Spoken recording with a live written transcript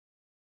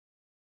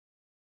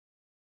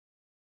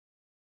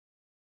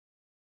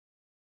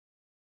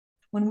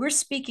when we're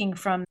speaking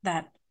from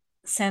that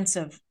sense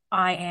of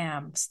I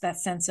am, that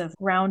sense of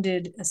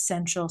grounded,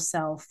 essential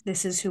self,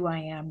 this is who I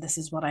am, this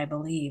is what I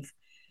believe.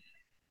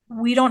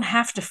 We don't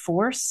have to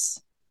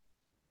force,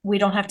 we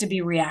don't have to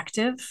be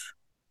reactive.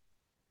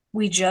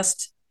 We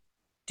just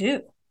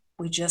do,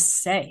 we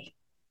just say.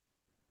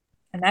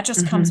 And that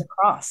just comes Hmm.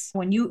 across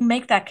when you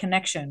make that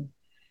connection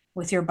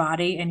with your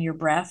body and your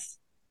breath,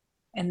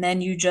 and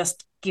then you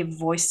just give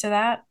voice to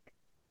that.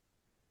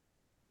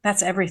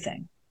 That's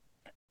everything.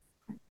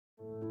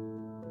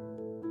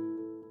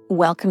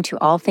 Welcome to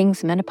All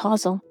Things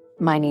Menopausal.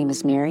 My name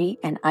is Mary,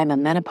 and I'm a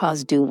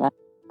menopause doula.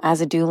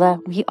 As a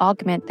doula, we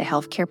augment the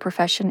healthcare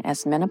profession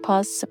as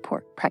menopause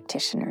support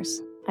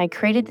practitioners. I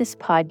created this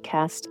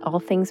podcast, All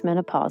Things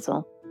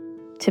Menopausal,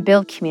 to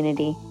build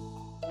community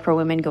for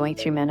women going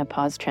through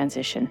menopause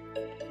transition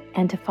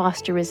and to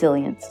foster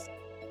resilience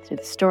through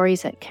the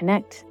stories that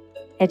connect,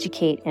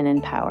 educate, and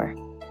empower.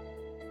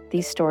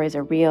 These stories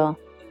are real,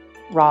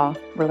 raw,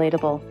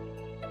 relatable,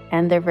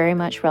 and they're very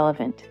much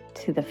relevant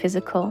to the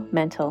physical,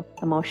 mental,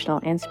 emotional,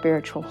 and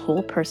spiritual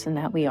whole person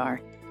that we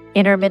are.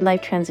 In our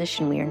midlife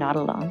transition, we are not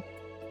alone.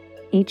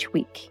 Each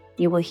week,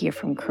 you will hear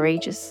from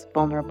courageous,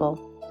 vulnerable,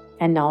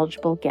 and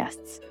knowledgeable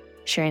guests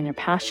sharing their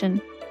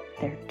passion,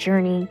 their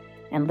journey,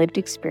 and lived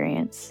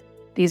experience.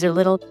 These are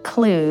little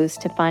clues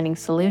to finding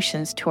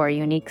solutions to our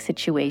unique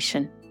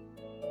situation.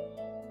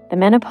 The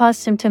menopause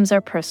symptoms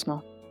are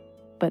personal,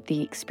 but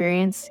the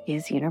experience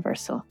is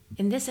universal.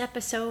 In this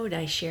episode,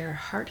 I share a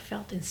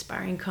heartfelt,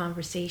 inspiring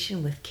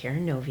conversation with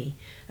Karen Novy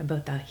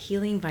about the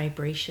healing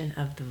vibration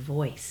of the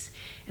voice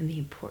and the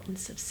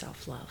importance of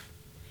self-love.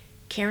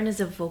 Karen is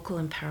a vocal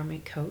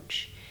empowerment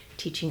coach,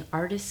 teaching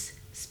artists,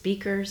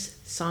 speakers,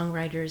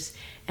 songwriters,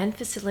 and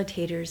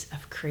facilitators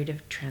of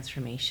creative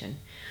transformation.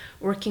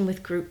 Working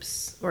with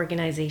groups,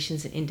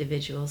 organizations, and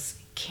individuals,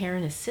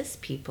 Karen assists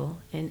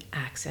people in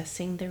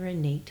accessing their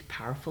innate,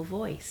 powerful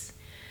voice.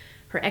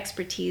 Her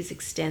expertise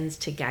extends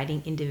to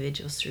guiding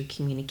individuals through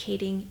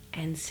communicating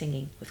and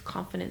singing with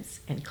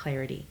confidence and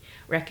clarity,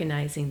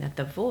 recognizing that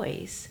the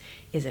voice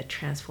is a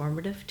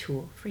transformative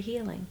tool for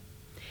healing.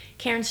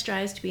 Karen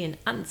strives to be an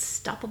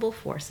unstoppable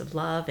force of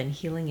love and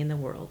healing in the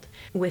world,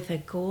 with a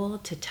goal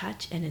to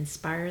touch and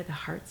inspire the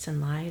hearts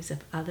and lives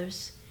of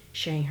others,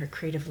 sharing her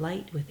creative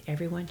light with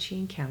everyone she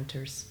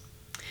encounters.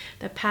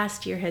 The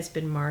past year has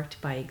been marked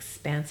by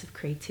expansive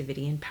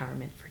creativity and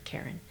empowerment for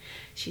Karen.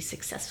 She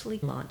successfully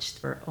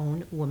launched her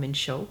own woman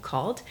show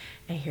called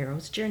A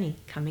Hero's Journey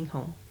Coming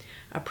Home,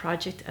 a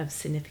project of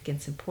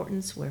significant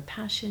importance where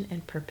passion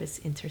and purpose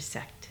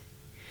intersect.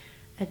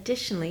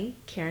 Additionally,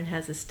 Karen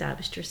has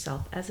established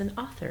herself as an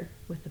author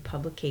with the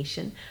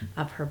publication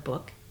of her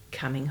book,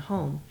 Coming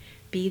Home,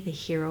 Be the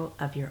Hero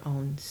of Your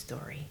Own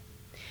Story.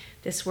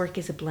 This work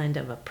is a blend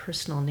of a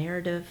personal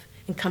narrative,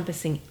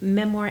 encompassing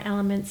memoir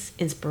elements,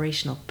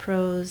 inspirational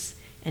prose,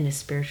 and a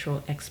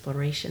spiritual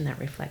exploration that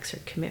reflects her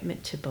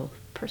commitment to both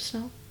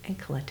personal and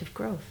collective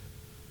growth.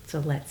 So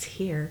let's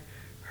hear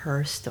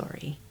her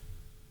story.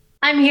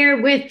 I'm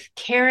here with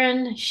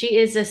Karen. She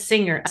is a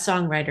singer, a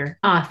songwriter,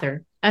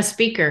 author, a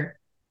speaker,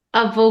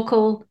 a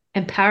vocal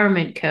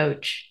empowerment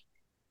coach,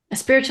 a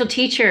spiritual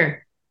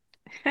teacher,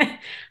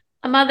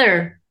 a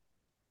mother.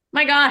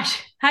 My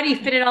gosh, how do you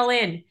fit it all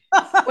in?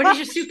 What is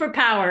your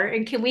superpower?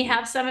 And can we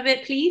have some of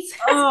it, please?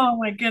 Oh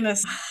my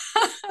goodness.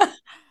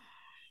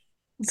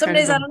 Some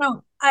days I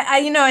Incredible.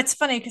 don't know. It's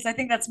funny because I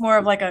think that's more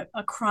of like a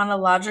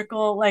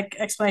chronological like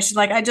explanation.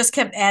 Like I just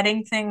kept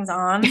adding things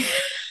on.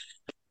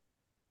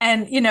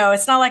 And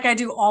it's not like I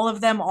do all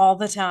of them all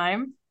the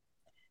time,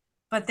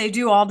 but they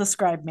do all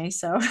describe me.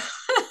 So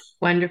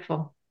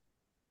Wonderful.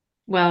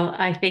 Well,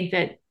 I think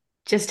that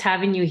just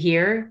having you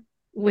here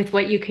with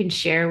what you can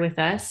share with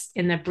us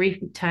in the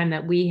brief time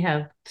that we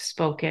have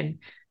spoken,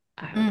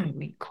 mm,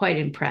 I'm quite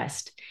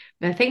impressed.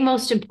 But I think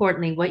most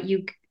importantly,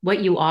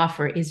 what you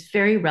offer is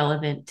very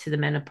relevant to the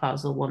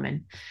menopausal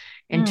woman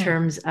in mm,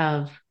 terms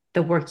of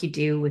the work you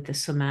do with the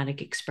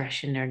somatic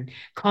expression and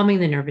calming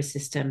the nervous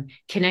system,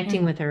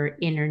 connecting mm, with her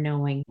inner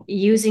knowing,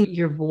 using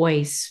your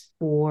voice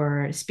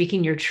for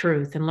speaking your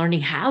truth and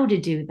learning how to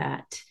do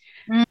that.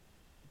 mm,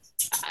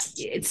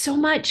 It's so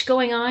much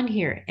going on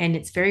here, and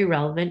it's very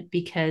relevant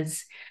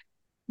because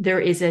there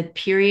is a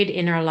period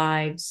in our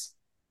lives,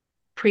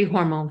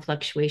 pre-hormone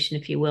fluctuation,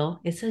 if you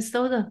will. It's as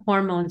though the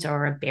hormones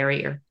are a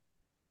barrier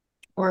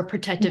or a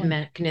protective mm,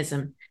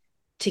 mechanism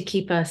to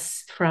keep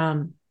us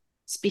from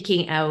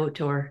speaking out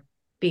or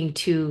being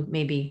too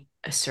maybe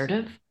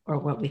assertive or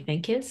what we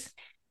think is.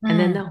 And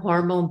then the mm.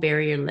 hormone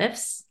barrier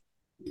lifts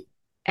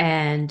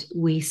and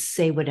we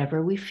say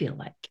whatever we feel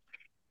like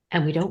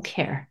and we don't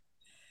care.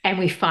 And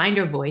we find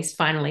our voice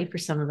finally, for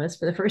some of us,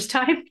 for the first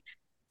time,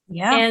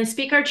 Yeah. and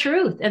speak our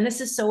truth. And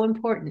this is so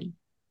important.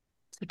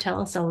 So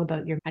tell us all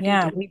about your, how do you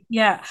Yeah, do it?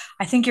 yeah,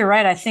 I think you're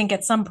right. I think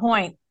at some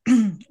point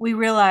we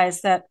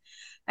realize that,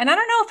 and I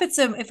don't know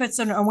if it's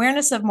an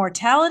awareness of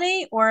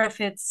mortality or if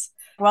it's,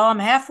 well, I'm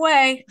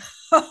halfway.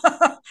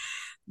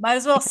 Might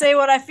as well say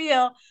what I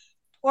feel,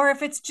 or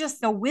if it's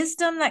just the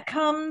wisdom that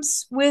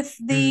comes with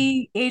Mm,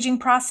 the aging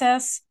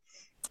process.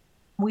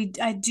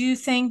 I do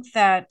think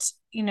that,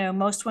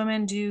 most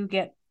women do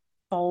get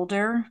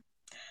bolder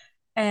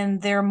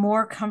and they're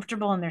more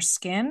comfortable in their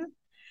skin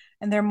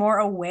and they're more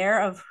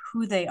aware of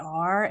who they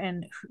are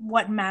and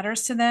what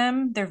matters to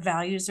them. Their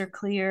values are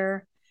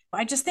clear.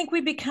 I just think we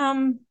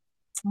become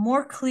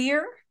more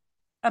clear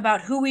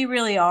about who we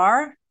really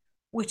are,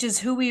 which is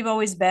who we've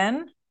always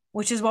been,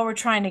 which is what we're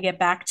trying to get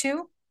back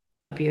to.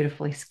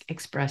 Beautifully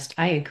expressed.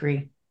 I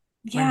agree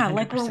Yeah,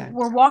 like we're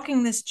 100%.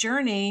 walking this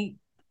journey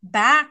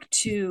back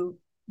to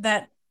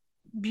that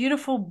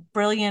beautiful,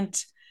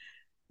 brilliant,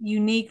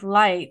 unique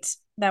light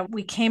that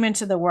we came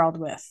into the world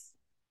with.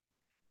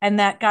 And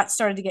that got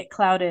started to get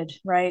clouded,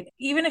 right?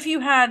 Even if you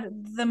had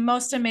the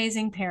most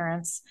amazing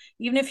parents,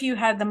 even if you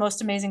had the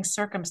most amazing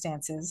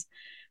circumstances,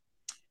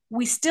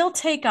 we still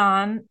take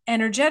on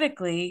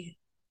energetically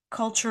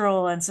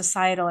cultural and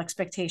societal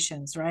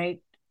expectations,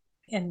 right?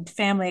 And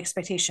family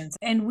expectations.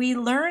 And we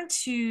learn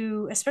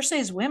to, especially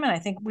as women, I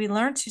think we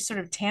learn to sort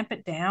of tamp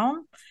it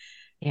down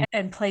Yeah.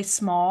 and play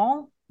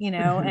small,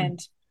 Mhm.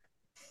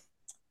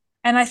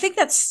 and I think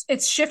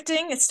it's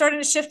shifting. It's starting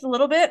to shift a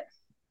little bit.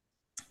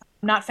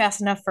 Not fast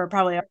enough for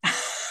probably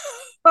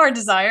our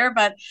desire,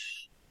 but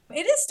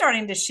it is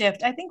starting to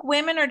shift. I think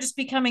women are just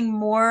becoming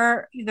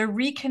more, they're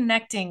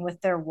reconnecting with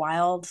their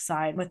wild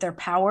side, with their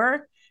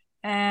power,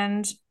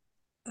 and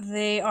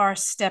they are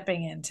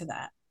stepping into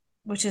that,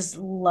 which is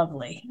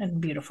lovely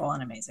and beautiful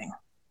and amazing.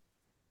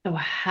 So,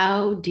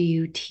 how do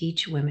you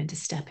teach women to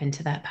step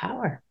into that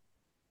power?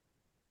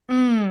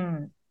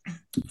 Mm.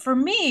 For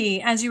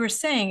me, as you were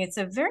saying, it's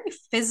a very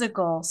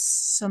physical,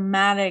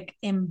 somatic,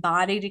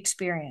 embodied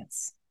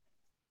experience.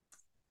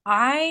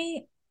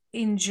 I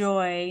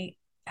enjoy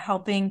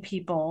helping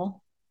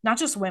people, not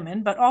just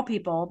women, but all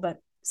people, but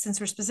since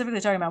we're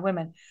specifically talking about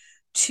women,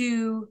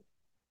 to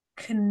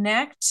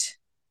connect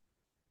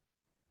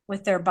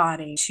with their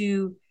body,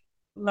 to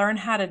learn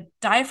how to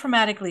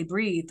diaphragmatically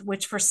breathe,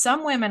 which for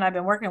some women I've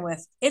been working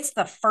with, it's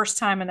the first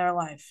time in their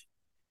life.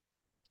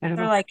 They're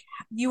Incredible. like,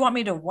 "You want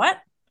me to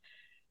what?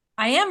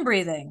 I am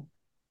breathing."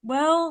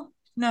 Well,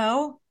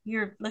 no,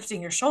 you're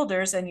lifting your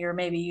shoulders and you're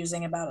maybe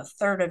using about a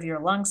third of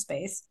your lung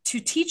space. To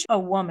teach a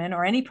woman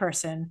or any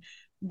person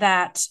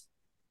that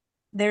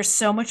there's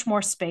so much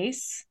more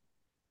space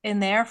in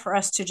there for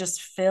us to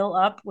just fill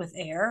up with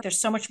air.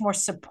 There's so much more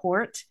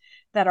support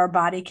that our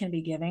body can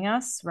be giving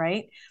us,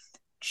 right?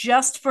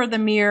 Just for the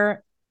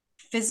mere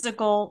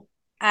physical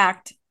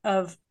act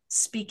of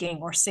speaking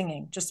or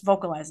singing, just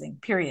vocalizing,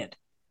 period.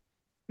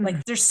 Mm.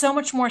 Like there's so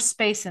much more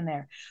space in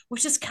there,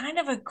 which is kind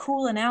of a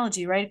cool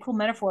analogy, right? A cool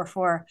metaphor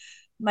for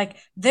like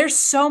there's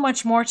so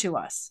much more to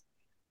us.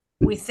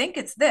 We think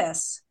it's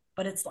this,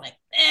 but it's like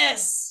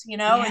this,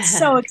 it's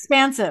so Yeah.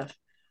 expansive.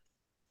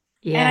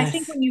 And I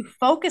think Yes. when you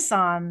focus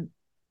on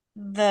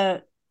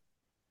the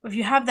if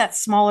you have that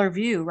smaller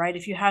view, right?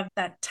 If you have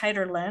that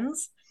tighter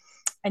lens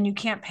and you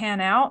can't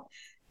pan out,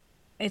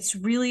 it's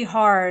really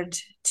hard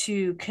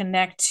to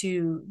connect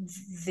to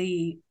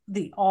the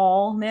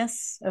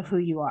allness of who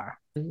you are.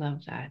 I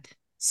love that.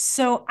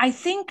 So I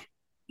think,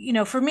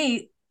 for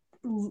me,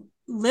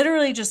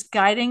 literally just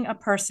guiding a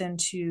person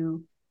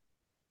to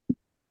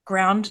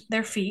ground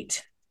their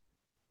feet,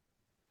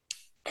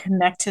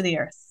 connect to the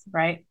earth,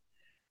 right?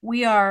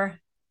 We are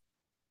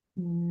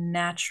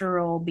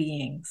natural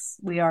beings.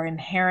 We are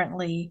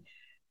inherently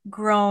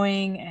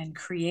growing and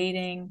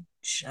creating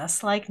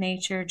just like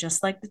nature,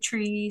 just like the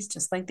trees,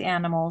 just like the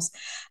animals.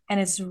 And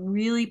it's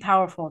really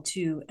powerful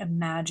to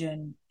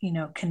imagine,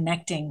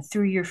 connecting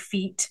through your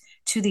feet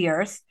to the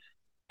earth.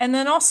 And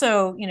then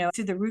also,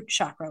 through the root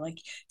chakra, like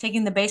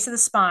taking the base of the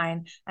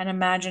spine and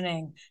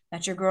imagining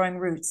that you're growing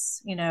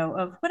roots,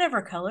 of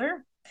whatever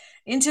color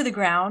into the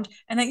ground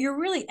and that you're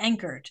really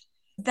anchored.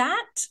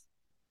 That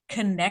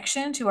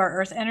connection to our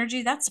earth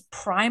energy, that's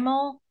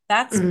primal,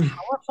 that's Mm.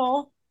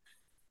 powerful.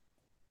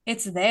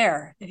 It's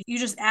there. If you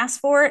just ask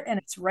for it and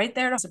it's right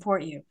there to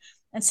support you.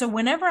 And so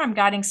whenever I'm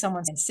guiding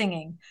someone and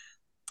singing,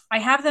 I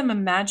have them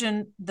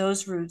imagine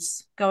those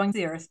roots going to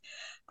the earth.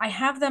 I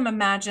have them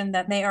imagine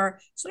that they are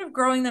sort of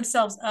growing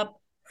themselves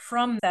up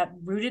from that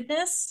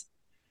rootedness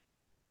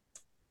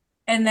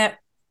and that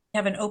you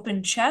have an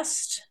open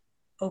chest,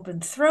 open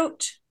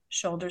throat,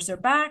 shoulders are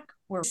back.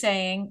 We're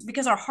saying,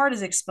 because our heart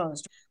is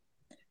exposed,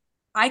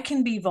 I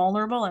can be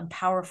vulnerable and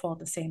powerful at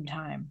the same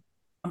time.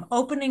 I'm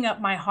opening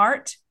up my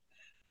heart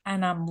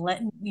and I'm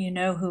letting you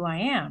know who I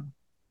am.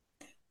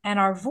 And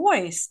our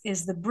voice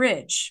is the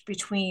bridge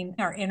between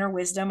our inner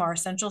wisdom, our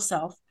essential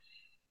self,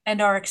 and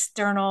our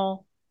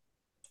external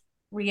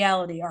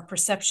reality, our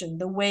perception,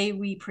 the way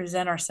we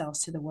present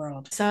ourselves to the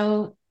world.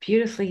 So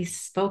beautifully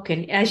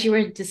spoken. As you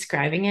were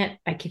describing it,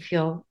 I could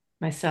feel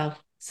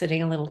myself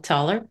sitting a little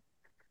taller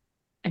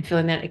and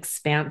feeling that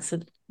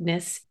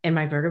expansiveness in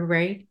my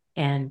vertebrae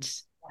and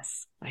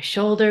Yes. my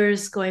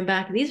shoulders going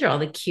back. These are all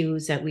the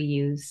cues that we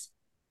use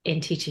in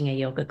teaching a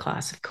yoga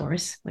class, of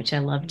course, which I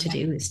love to do,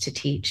 Exactly. is to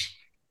teach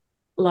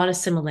a lot of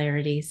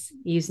similarities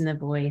using the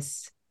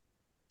voice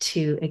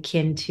to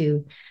akin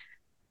to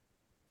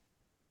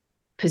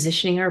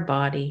positioning our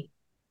body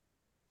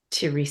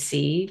to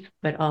receive,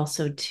 but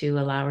also to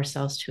allow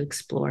ourselves to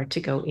explore, to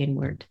go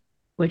inward,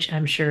 which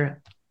I'm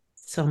sure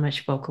so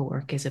much vocal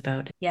work is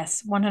about.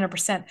 Yes,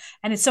 100%.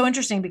 And it's so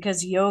interesting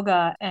because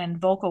yoga and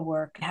vocal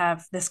work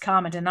have this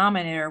common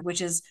denominator,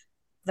 which is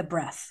the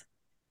breath.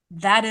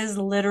 That is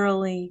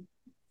literally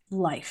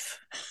life,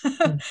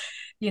 Mm.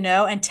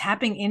 and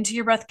tapping into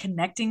your breath,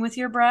 connecting with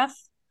your breath,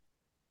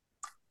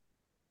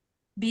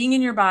 being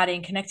in your body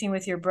and connecting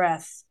with your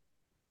breath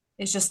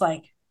is just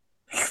like,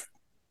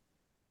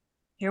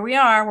 here we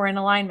are, we're in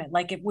alignment.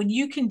 Like when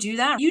you can do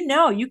that,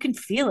 you can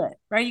feel it,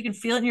 right? You can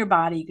feel it in your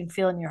body, you can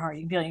feel it in your heart,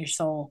 you can feel it in your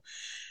soul.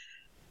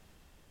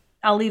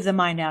 I'll leave the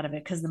mind out of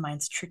it because the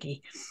mind's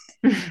tricky.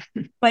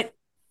 But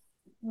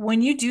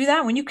when you do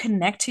that, when you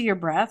connect to your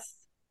breath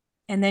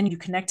and then you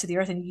connect to the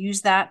earth and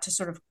use that to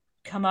sort of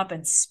come up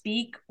and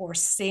speak or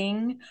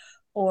sing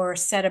or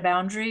set a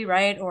boundary,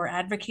 right? Or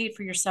advocate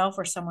for yourself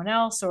or someone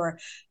else, or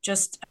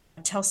just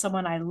tell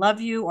someone I love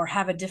you or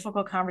have a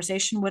difficult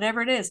conversation,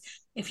 whatever it is.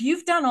 If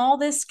you've done all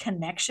this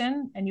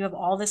connection and you have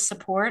all this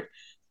support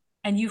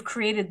and you've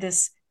created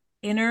this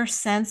inner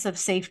sense of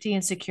safety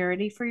and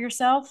security for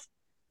yourself,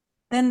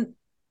 then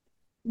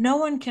no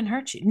one can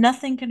hurt you.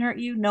 Nothing can hurt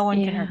you. No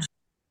one can hurt Yeah.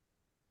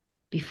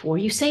 Before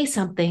you say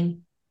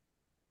something,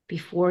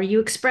 before you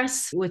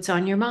express what's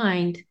on your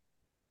mind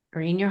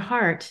or in your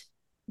heart,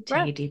 you. take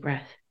a Breath. deep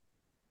breath.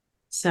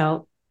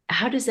 So,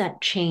 how does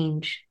that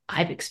change?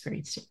 I've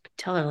experienced it.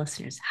 Tell our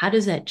listeners, how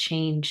does that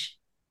change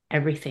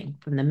everything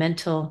from the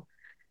mental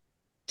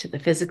to the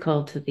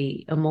physical to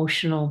the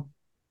emotional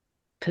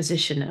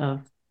position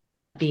of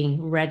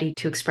being ready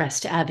to express,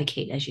 to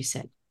advocate, as you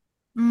said?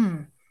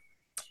 Mm.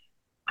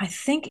 I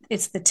think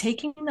it's the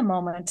taking the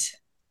moment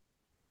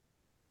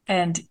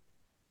and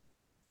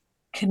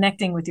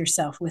connecting with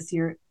yourself, with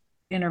your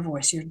inner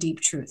voice, your deep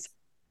truth,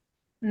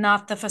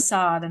 not the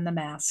facade and the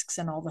masks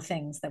and all the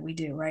things that we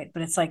do, right?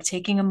 But it's like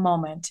taking a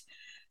moment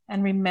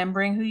and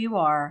remembering who you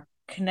are,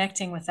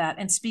 connecting with that,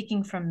 and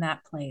speaking from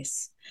that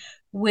place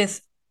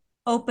with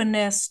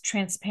openness,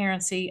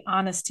 transparency,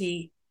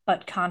 honesty,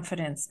 but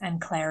confidence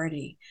and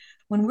clarity.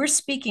 When we're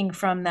speaking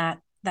from that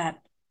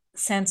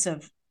sense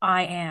of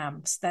I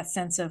am, that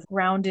sense of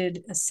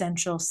grounded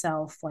essential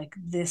self, like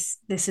this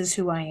is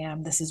who I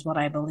am, this is what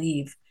I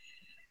believe.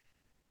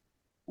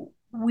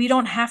 We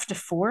don't have to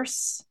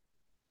force,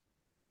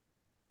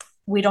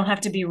 we don't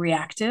have to be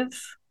reactive.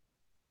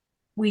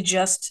 We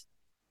just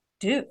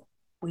do.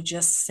 We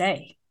just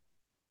say.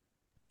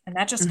 And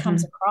that just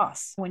comes Mm-hmm.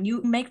 across. When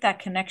you make that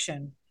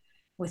connection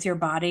with your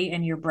body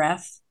and your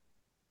breath,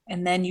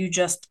 and then you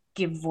just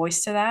give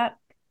voice to that,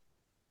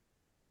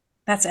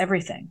 that's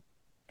everything.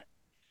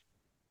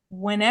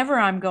 Whenever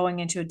I'm going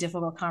into a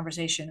difficult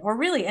conversation or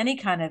really any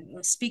kind of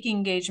speaking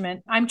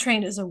engagement, I'm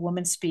trained as a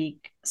woman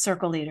speak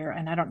circle leader.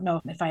 And I don't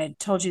know if I had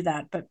told you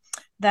that, but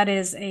that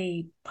is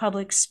a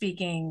public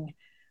speaking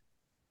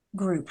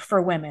group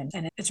for women.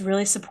 And it's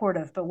really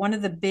supportive. But one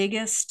of the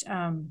biggest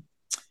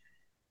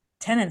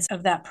tenets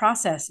of that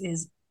process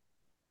is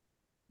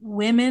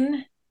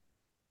women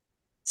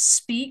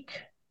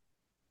speak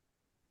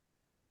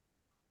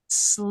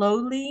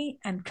slowly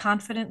and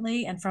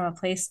confidently and from a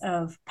place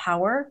of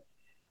power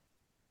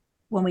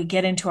when we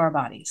get into our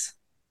bodies,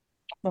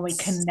 when we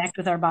connect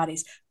with our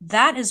bodies.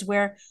 That is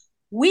where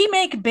we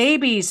make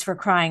babies, for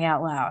crying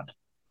out loud.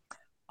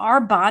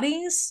 Our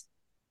bodies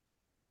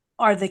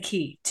are the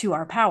key to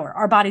our power.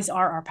 Our bodies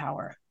are our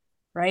power,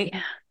 right?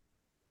 Yeah,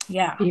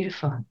 Yeah.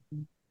 beautiful.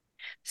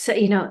 So,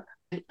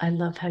 I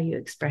love how you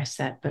express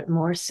that, but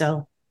more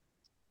so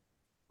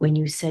when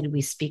you said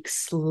we speak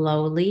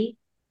slowly.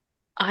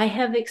 I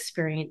have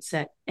experienced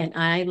that, and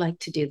I like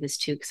to do this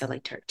too because I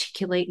like to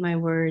articulate my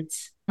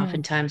words. Mm.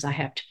 Oftentimes, I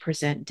have to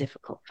present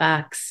difficult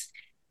facts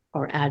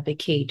or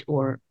advocate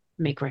or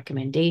make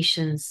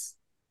recommendations,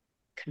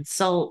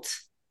 consult,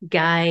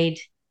 guide,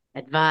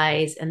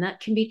 advise, and that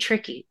can be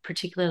tricky,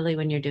 particularly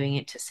when you're doing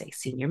it to say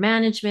senior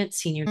management,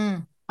 senior.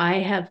 Mm. I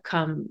have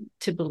come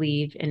to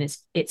believe, and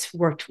it's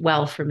worked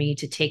well for me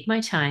to take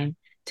my time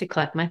to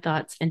collect my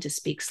thoughts and to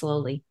speak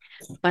slowly.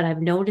 But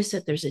I've noticed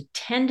that there's a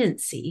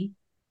tendency.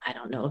 I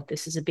don't know if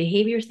this is a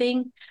behavior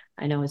thing.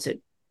 I know it's a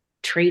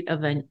trait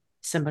of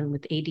someone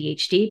with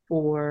ADHD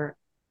or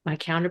my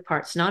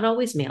counterparts, not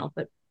always male,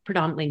 but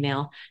predominantly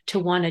male, to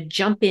want to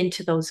jump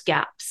into those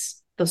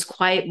gaps, those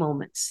quiet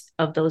moments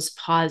of those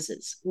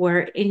pauses,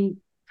 where in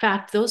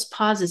fact, those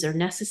pauses are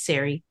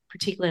necessary,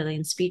 particularly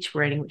in speech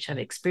writing, which I've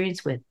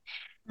experienced with.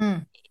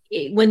 Mm.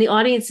 When the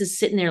audience is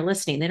sitting there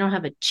listening, they don't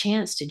have a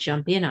chance to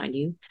jump in on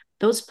you.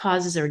 Those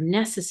pauses are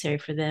necessary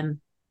for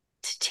them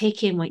to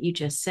take in what you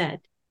just said.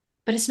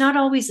 But it's not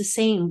always the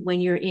same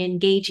when you're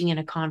engaging in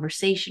a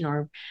conversation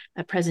or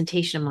a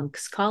presentation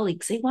amongst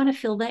colleagues. They want to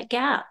fill that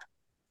gap.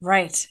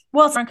 Right.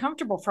 Well, it's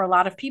uncomfortable for a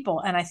lot of people.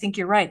 And I think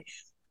you're right.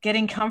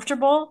 Getting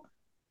comfortable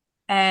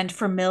and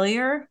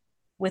familiar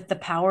with the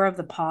power of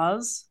the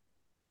pause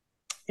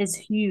is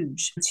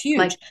huge. It's huge.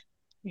 Like,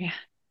 yeah,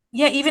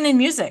 Yeah, even in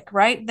music,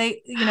 right? They've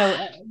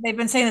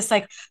been saying this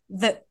like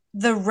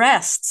the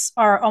rests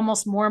are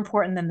almost more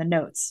important than the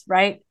notes,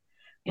 right?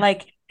 yeah,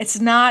 Like it's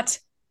not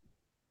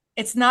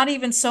it's not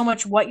even so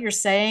much what you're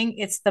saying,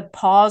 it's the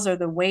pause or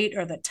the wait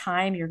or the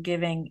time you're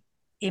giving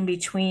in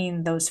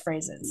between those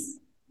phrases.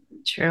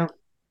 True.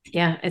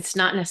 Yeah, it's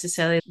not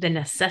necessarily the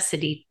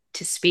necessity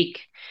to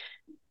speak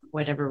for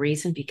whatever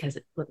reason because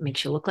it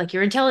makes you look like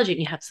you're intelligent.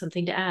 You have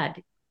something to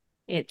add.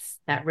 It's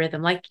that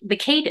rhythm, like the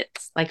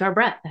cadence, like our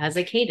breath has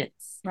a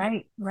cadence.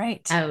 Right,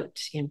 right. Out,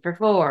 in for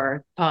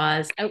four,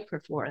 pause, out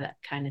for four, that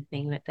kind of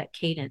thing with that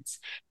cadence.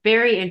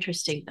 Very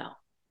interesting, though.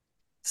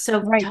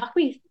 So, Right. talk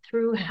me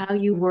through how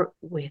you work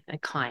with a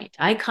client.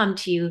 I come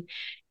to you,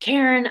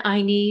 Karen,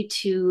 I need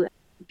to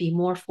be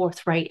more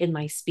forthright in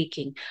my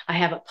speaking. I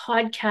have a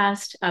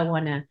podcast. I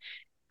want to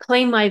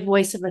claim my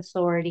voice of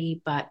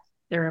authority, but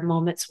there are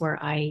moments where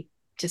I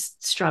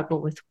just struggle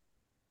with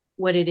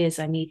what it is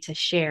I need to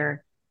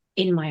share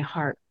in my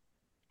heart.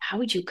 How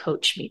would you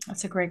coach me?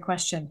 That's a great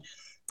question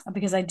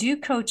because I do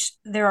coach.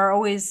 There are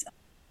always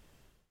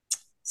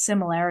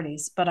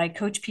similarities, but I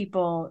coach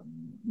people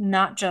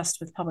not just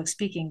with public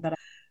speaking, but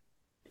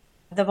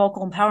the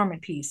vocal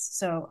empowerment piece.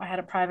 So I had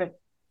a private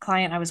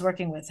client I was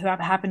working with who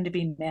happened to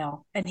be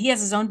male, and he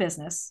has his own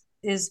business,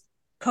 is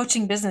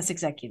coaching business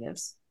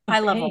executives, high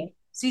level, Okay.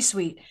 C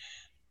suite.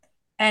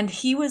 And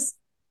he was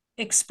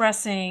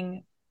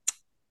expressing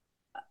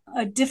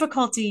a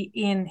difficulty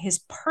in his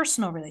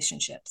personal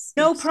relationships.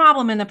 No Yes.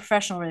 problem in the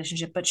professional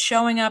relationship, but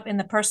showing up in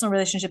the personal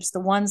relationships, the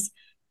ones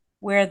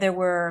where there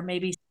were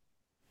maybe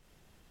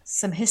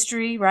some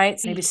history,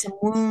 right? Maybe some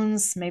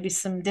wounds, maybe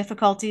some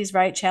difficulties,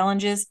 right?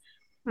 Challenges.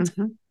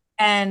 Mm-hmm.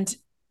 And,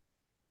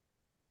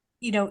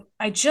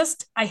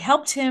 I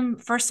helped him,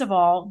 first of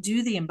all,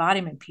 do the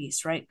embodiment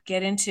piece, right?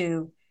 Get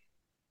into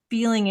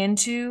feeling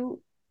into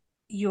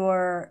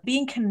your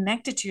being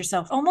connected to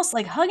yourself, almost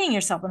like hugging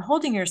yourself and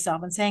holding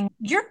yourself and saying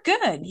you're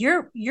good,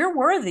 you're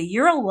worthy,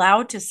 you're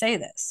allowed to say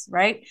this,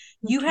 right?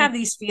 You have Okay.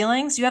 these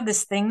feelings, you have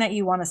this thing that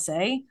you want to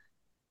say,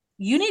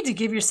 you need to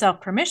give yourself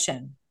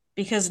permission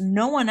because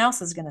no one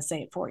else is going to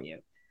say it for you,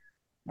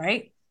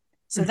 right?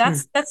 So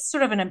Mm-hmm. that's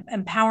sort of an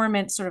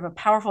empowerment, sort of a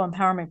powerful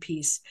empowerment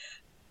piece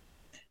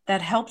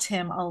that helped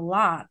him a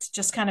lot,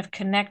 just kind of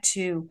connect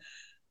to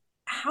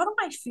how do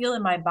I feel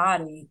in my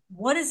body,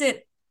 what is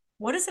it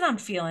I'm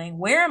feeling,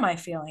 where am I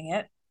feeling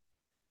it,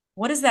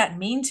 what does that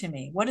mean to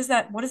me? What is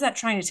that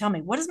trying to tell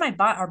me? What is my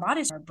body? Our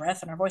bodies, our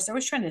breath, and our voice, they're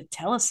always trying to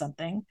tell us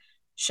something,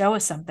 show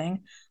us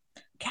something.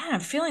 God, I'm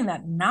feeling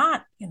that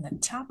knot in the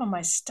top of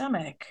my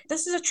stomach.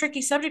 This is a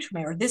tricky subject for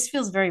me, or this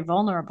feels very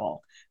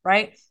vulnerable,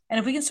 right? And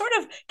if we can sort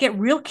of get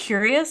real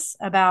curious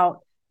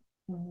about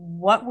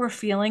what we're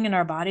feeling in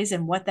our bodies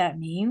and what that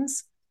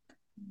means,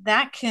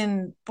 that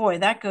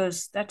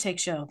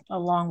takes you a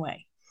long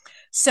way.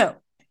 So,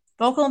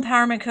 vocal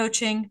empowerment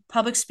coaching,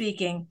 public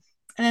speaking.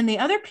 And then the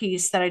other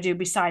piece that I do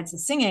besides the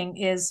singing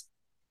is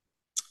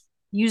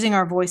using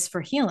our voice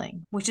for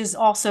healing, which is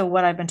also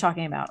what I've been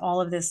talking about.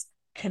 All of this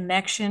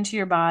connection to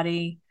your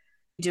body,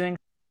 doing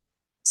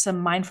some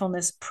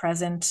mindfulness,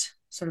 present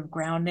sort of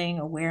grounding,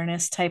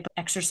 awareness type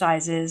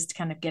exercises to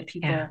kind of get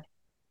Yeah. people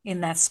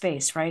in that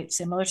space, right?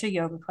 Similar to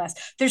yoga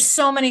class. There's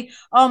so many.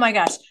 Oh my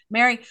gosh,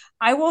 Mary,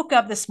 I woke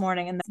up this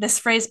morning and this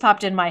phrase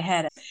popped in my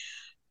head.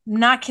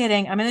 Not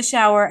kidding. I'm in the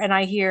shower and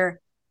I hear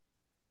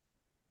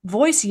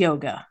voice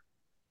yoga.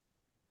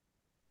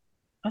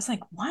 I was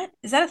like, what?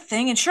 Is that a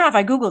thing? And sure enough,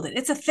 I Googled it.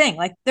 It's a thing.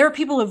 Like there are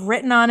people who've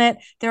written on it.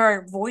 There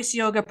are voice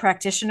yoga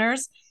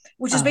practitioners,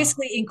 which is Oh,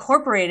 basically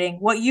incorporating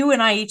what you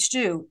and I each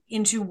do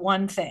into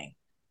one thing,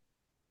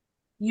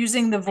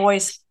 using the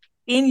voice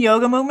in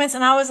yoga movements.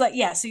 And I was like,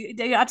 yeah, so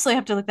you absolutely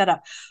have to look that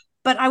up.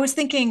 But I was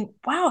thinking,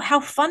 wow,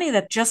 how funny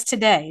that just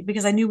today,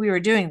 because I knew we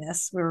were doing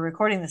this, we were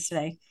recording this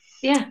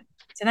yeah.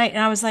 tonight.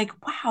 And I was like,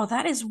 wow,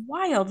 that is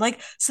wild.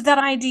 Like, so that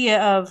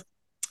idea of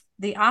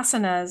the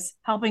asanas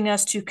helping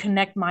us to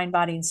connect mind,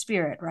 body, and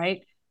spirit,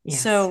 right?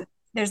 Yes. So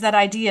there's that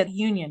idea of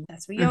union.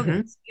 That's what yoga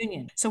Mm-hmm. is,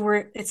 union.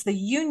 So it's the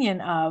union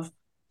of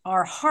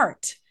our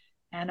heart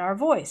and our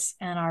voice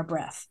and our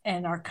breath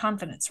and our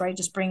confidence, right?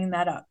 Just bringing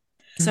that up.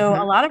 So a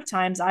Mm-hmm. lot of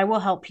times I will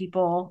help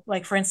people,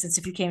 like for instance,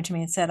 if you came to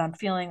me and said, I'm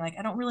feeling like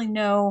I don't really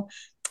know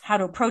how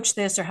to approach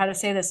this or how to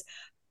say this,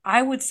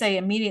 I would say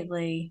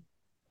immediately,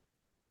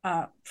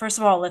 first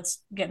of all,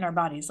 let's get in our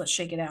bodies. Let's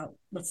shake it out.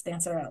 Let's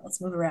dance it out.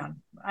 Let's move around.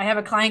 I have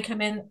a client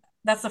come in.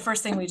 That's the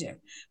first thing we do.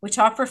 We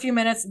talk for a few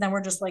minutes and then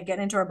we're just like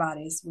getting into our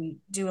bodies. We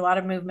do a lot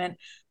of movement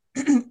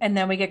and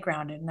then we get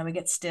grounded and then we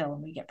get still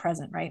and we get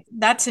present, right?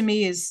 That to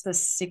me is the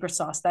secret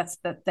sauce. That's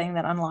the thing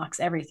that unlocks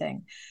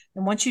everything.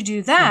 And once you do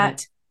Love it.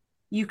 that,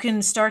 you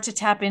can start to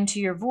tap into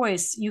your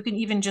voice. You can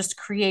even just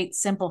create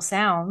simple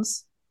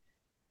sounds,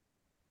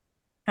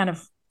 kind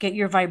of get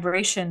your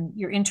vibration,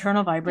 your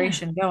internal Yeah.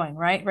 vibration going,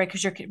 right? Right.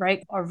 Because you're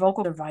right, our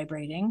vocals are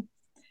vibrating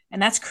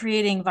and that's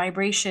creating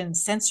vibration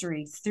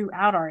sensory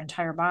throughout our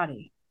entire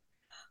body.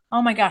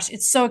 Oh my gosh,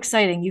 it's so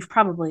exciting. You've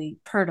probably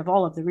heard of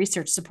all of the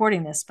research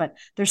supporting this, but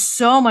there's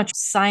so much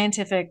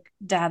scientific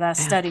data, Yeah.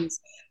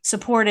 studies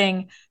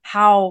supporting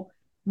how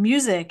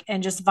music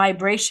and just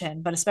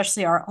vibration, but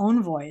especially our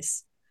own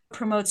voice,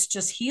 promotes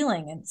just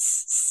healing and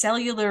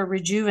cellular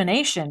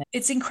rejuvenation.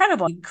 It's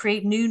incredible. You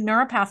create new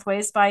neural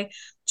pathways by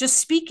just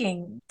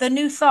speaking the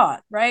new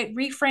thought, right?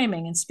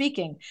 Reframing and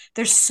speaking.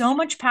 There's so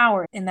much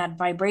power in that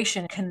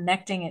vibration,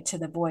 connecting it to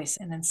the voice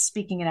and then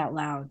speaking it out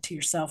loud to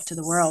yourself, to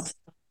the world.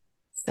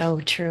 So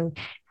true.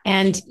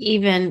 And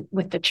even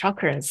with the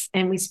chakras,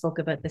 and we spoke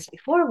about this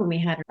before when we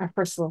had our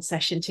first little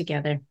session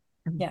together.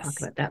 And we'll talk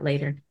about that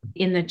later.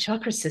 In the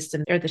chakra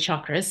system, or the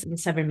chakras, the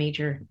 7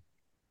 major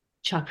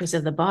chakras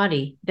of the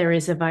body, there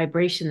is a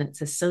vibration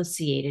that's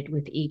associated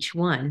with each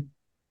one.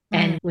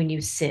 And when you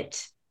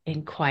sit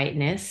in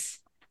quietness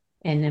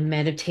and a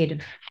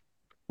meditative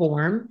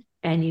form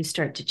and you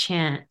start to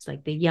chant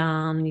like the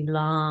Yam,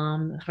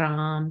 Lam,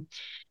 Ram,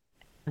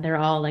 they're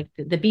all like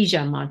the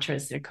Bija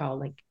mantras, they're called,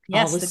 like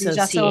yes, all the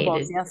Bija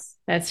syllables. Yes.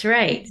 That's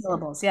right. 8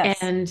 syllables. Yes.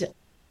 And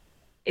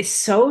it's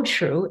so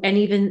true. And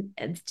even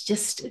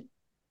just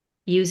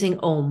using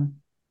Om,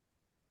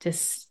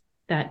 just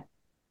that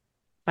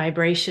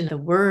vibration, the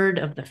word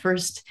of the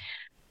first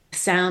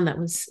sound that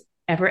was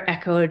ever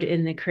echoed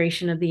in the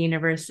creation of the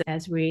universe,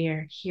 as we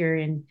are here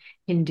in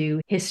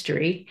Hindu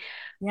history.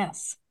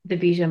 Yes. The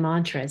Bija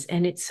mantras.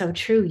 And it's so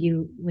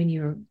true. When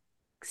you're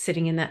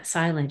sitting in that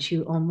silence,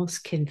 you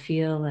almost can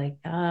feel like,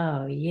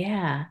 oh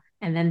yeah.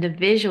 And then the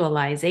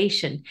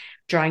visualization,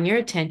 drawing your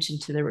attention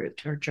to the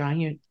root, or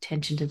drawing your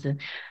attention to the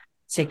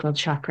sacral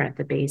chakra at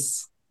the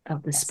base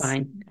of the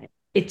spine.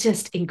 It's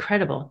just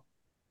incredible.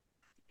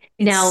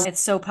 Now, it's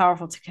so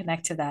powerful to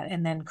connect to that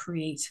and then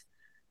create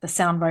the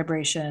sound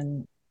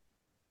vibration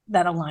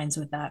that aligns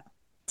with that.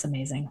 It's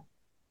amazing.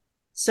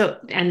 So,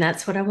 and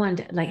that's what I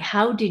wanted. Like,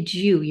 how did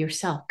you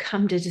yourself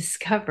come to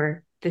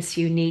discover this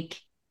unique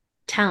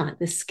talent,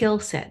 this skill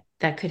set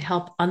that could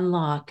help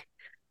unlock,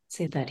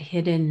 say, that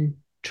hidden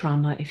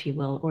trauma, if you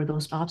will, or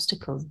those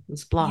obstacles,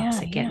 those blocks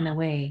that get in the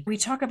way? We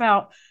talk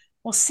about,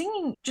 well,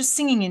 singing, just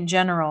singing in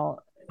general,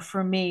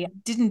 for me,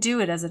 didn't do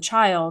it as a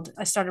child.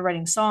 I started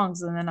writing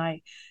songs and then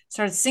I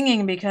started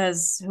singing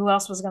because who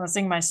else was going to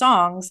sing my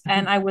songs?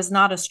 And I was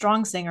not a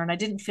strong singer and I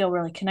didn't feel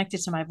really connected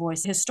to my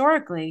voice.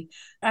 Historically,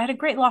 I had a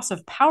great loss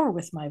of power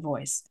with my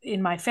voice.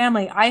 In my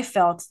family, I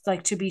felt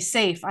like to be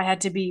safe, I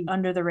had to be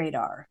under the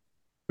radar,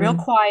 real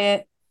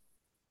quiet,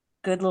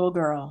 good little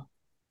girl.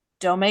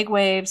 Don't make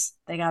waves.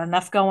 They got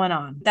enough going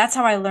on. That's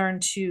how I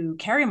learned to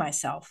carry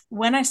myself.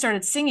 When I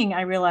started singing,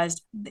 I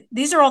realized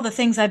these are all the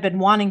things I've been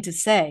wanting to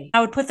say. I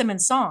would put them in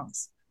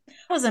songs. It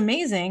was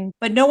amazing,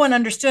 but no one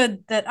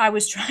understood that I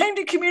was trying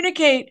to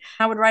communicate.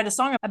 I would write a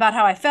song about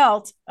how I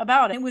felt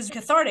about it. It was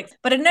cathartic,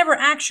 but it never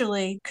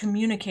actually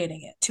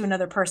communicating it to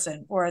another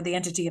person or the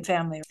entity of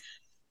family.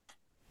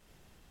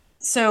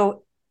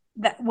 So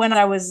that when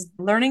I was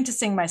learning to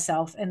sing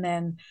myself and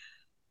then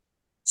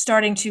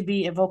starting to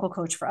be a vocal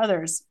coach for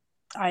others,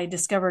 I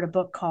discovered a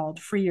book called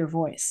Free Your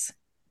Voice.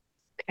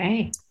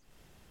 Okay.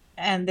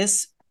 And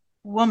this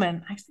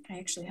woman, I think I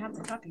actually have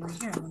the copy right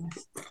here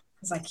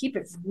because I keep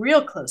it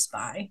real close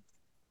by.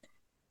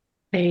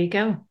 There you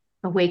go.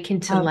 Awaken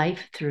to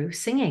life through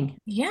singing.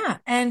 Yeah.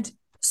 And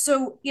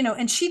so,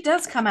 and she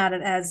does come at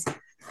it as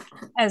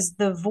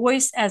the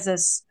voice as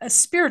a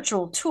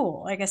spiritual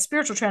tool, like a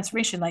spiritual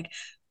transformation. Like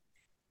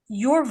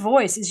your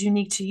voice is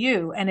unique to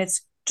you and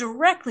it's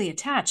directly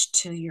attached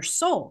to your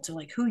soul, to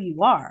like who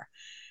you are.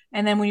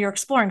 And then when you're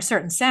exploring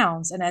certain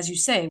sounds, and as you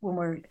say, when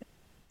we're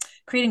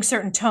creating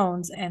certain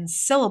tones and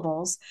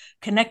syllables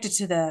connected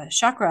to the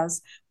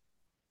chakras,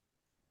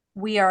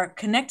 we are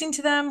connecting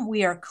to them.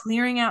 We are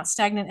clearing out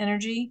stagnant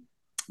energy.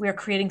 We are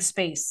creating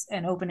space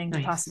and opening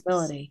to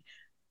possibility.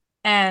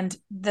 And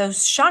those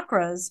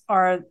chakras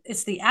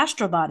it's the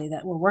astral body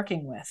that we're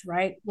working with,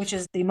 right? Which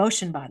is the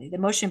emotion body, the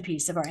emotion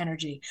piece of our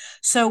energy.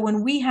 So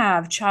when we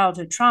have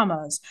childhood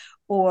traumas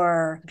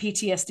or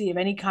PTSD of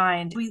any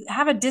kind, we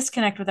have a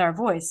disconnect with our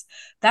voice.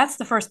 That's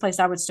the first place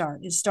I would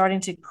start, is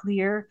starting to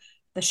clear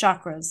the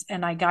chakras.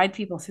 And I guide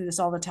people through this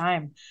all the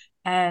time.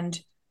 And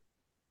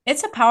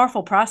it's a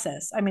powerful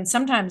process. I mean,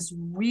 sometimes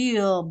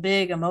real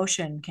big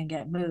emotion can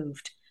get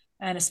moved.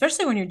 And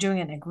especially when you're doing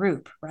it in a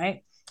group,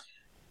 right?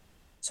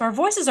 So our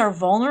voices are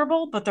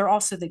vulnerable, but they're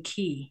also the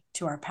key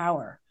to our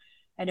power.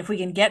 And if we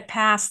can get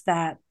past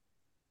that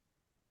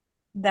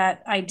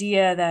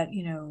idea that,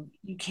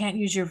 you can't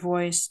use your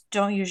voice,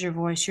 don't use your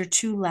voice, you're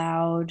too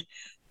loud,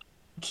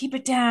 keep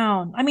it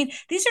down. I mean,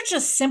 these are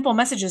just simple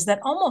messages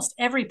that almost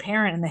every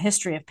parent in the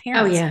history of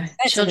parents. Oh, yeah.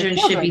 Children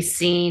should be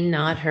seen,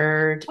 not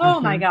heard. Oh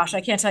my gosh. I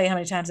can't tell you how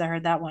many times I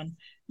heard that one.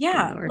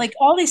 Yeah. Like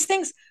all these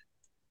things,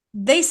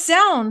 they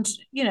sound,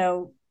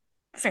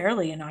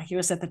 fairly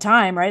innocuous at the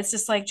time, right? It's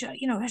just like,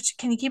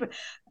 can you keep it?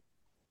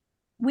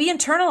 We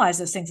internalize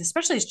those things,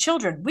 especially as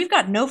children. We've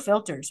got no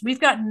filters.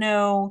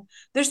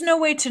 There's no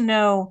way to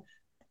know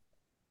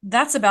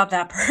that's about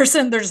that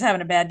person. They're just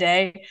having a bad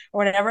day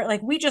or whatever.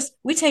 Like we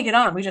take it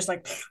on. We just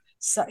like,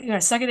 suck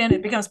it in.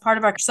 It becomes part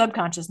of our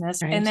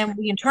subconsciousness. Right. And then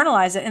we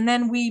internalize it. And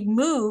then we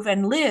move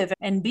and live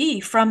and be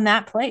from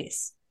that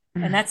place.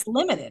 Mm-hmm. And that's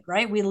limited,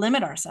 right? We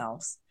limit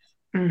ourselves.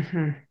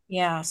 Mm-hmm.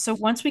 Yeah. So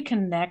once we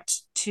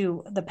connect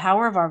to the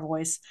power of our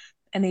voice,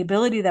 and the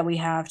ability that we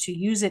have to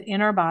use it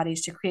in our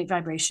bodies to create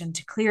vibration,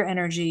 to clear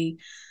energy,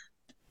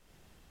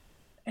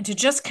 and to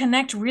just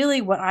connect.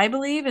 Really, what I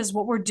believe is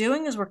what we're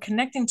doing is we're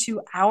connecting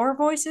to our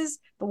voices,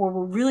 but what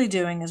we're really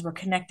doing is we're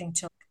connecting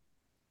to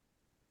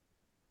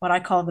what I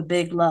call the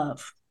big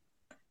love.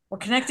 We're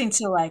connecting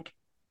to like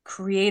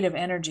creative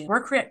energy.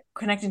 We're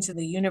connecting to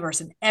the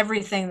universe and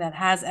everything that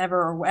has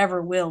ever or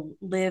ever will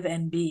live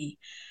and be.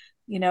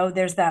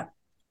 There's that,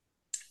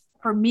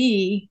 for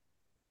me,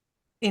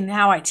 in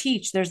how I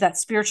teach, there's that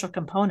spiritual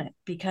component,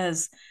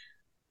 because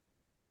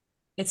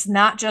it's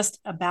not just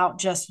about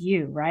just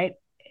you, right?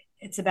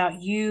 It's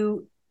about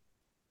you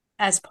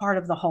as part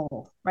of the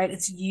whole, right?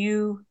 It's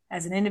you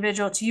as an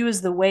individual, it's you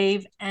as the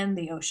wave and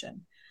the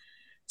ocean.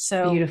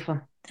 So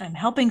Beautiful. I'm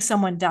helping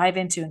someone dive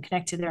into and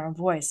connect to their own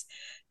voice,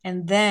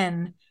 and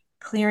then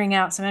clearing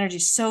out some energy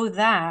so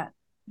that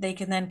they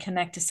can then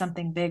connect to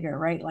something bigger,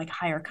 right? Like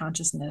higher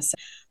consciousness.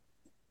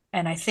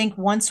 And I think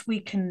once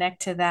we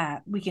connect to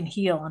that, we can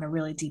heal on a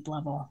really deep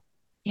level.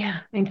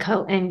 Yeah. And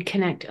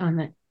connect on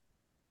the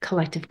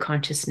collective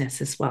consciousness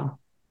as well.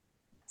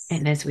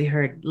 And as we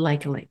heard,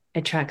 like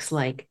attracts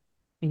like.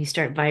 When you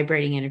start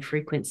vibrating in a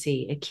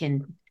frequency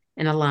akin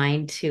and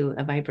aligned to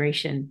a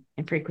vibration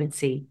and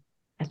frequency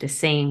at the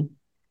same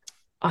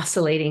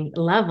oscillating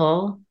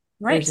level,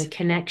 there's a Right.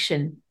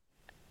 connection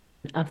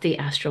of the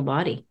astral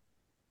body.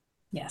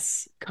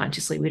 Yes.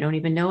 Consciously, we don't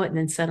even know it. And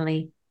then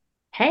suddenly,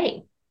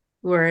 hey,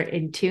 we're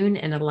in tune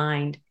and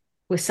aligned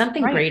with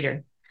something Right.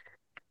 greater.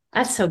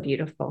 That's so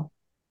beautiful.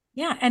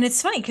 Yeah. And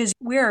it's funny because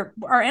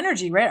our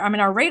energy, right? I mean,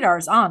 our radar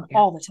is on Yeah.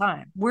 all the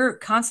time. We're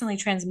constantly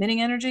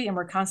transmitting energy and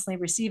we're constantly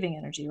receiving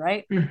energy,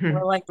 right? We're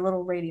Mm-hmm. like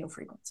little radio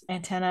frequency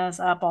antennas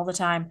up all the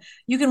time.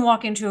 You can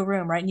walk into a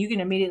room, right? And you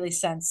can immediately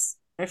sense,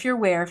 if you're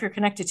aware, if you're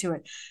connected to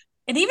it.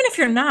 And even if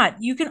you're not,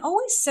 you can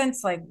always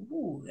sense like,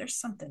 ooh, there's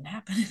something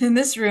happening in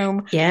this room.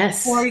 Or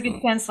Yes. you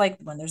can sense like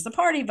when there's the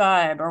party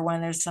vibe or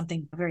when there's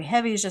something very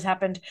heavy has just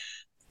happened.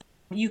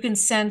 You can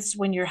sense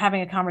when you're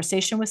having a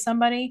conversation with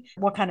somebody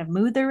what kind of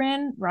mood they're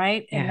in,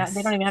 right? And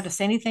they don't Yes. even have to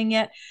say anything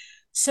yet.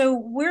 So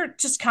we're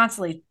just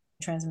constantly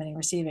transmitting,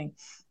 receiving.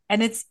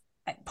 And it's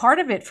part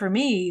of it for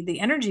me,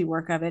 the energy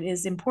work of it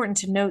is important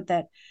to note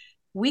that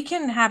we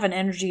can have an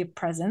energy of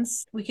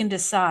presence. We can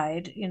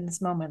decide in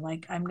this moment,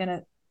 like, I'm going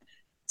to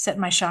set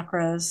my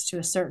chakras to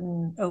a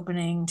certain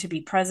opening to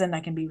be present. I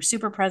can be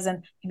super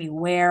present, I can be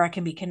aware, I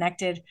can be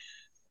connected.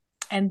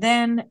 And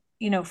then,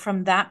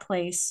 from that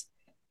place,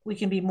 we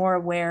can be more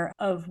aware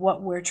of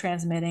what we're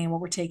transmitting,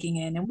 what we're taking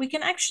in, and we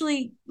can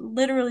actually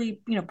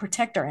literally,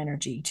 protect our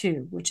energy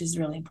too, which is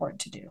really important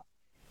to do.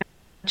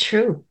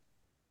 True.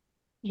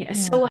 Yeah. Yeah.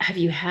 So have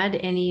you had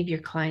any of your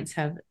clients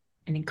have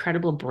an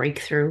incredible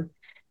breakthrough,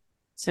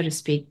 so to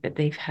speak, that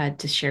they've had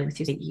to share with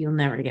you that you'll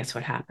never guess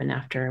what happened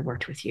after I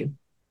worked with you?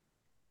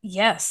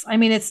 Yes. I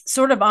mean, it's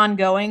sort of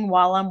ongoing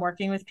while I'm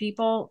working with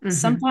people. Mm-hmm.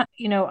 Sometimes,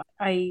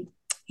 I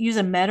use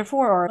a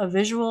metaphor or a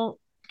visual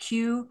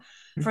cue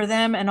for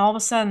them, and all of a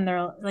sudden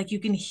they're like, you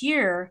can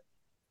hear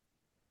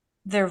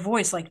their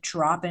voice like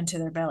drop into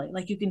their belly.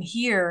 Like you can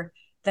hear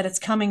that it's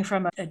coming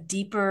from a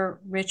deeper,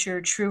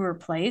 richer, truer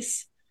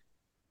place.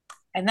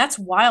 And that's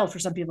wild for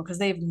some people because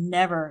they've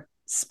never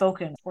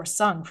spoken or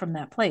sung from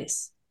that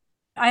place.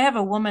 I have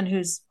a woman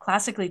who's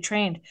classically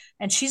trained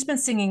and she's been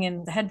singing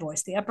in the head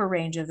voice, the upper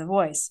range of the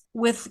voice,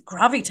 with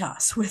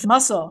gravitas, with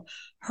muscle,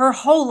 her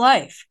whole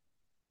life.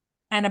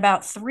 And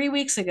about 3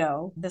 weeks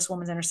ago, this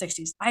woman's in her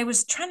 60s. I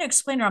was trying to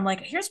explain to her, I'm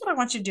like, here's what I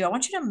want you to do. I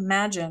want you to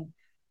imagine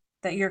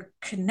that you're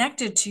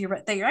connected to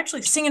that you're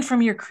actually singing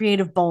from your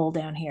creative bowl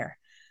down here.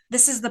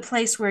 This is the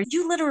place where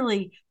you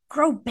literally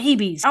grow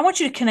babies. I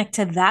want you to connect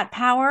to that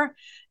power.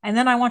 And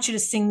then I want you to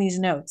sing these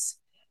notes.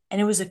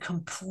 And it was a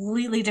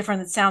completely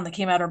different sound that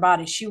came out of her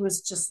body. She was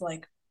just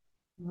like,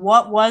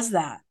 what was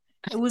that?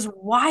 It was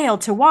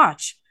wild to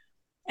watch.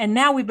 And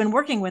now we've been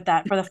working with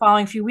that for the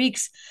following few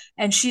weeks.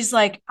 And she's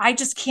like, I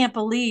just can't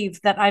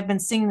believe that I've been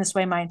singing this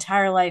way my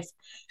entire life.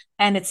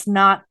 And it's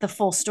not the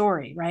full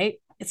story, right?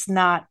 It's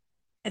not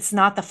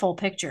the full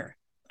picture.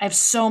 I have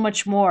so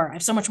much more. I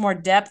have so much more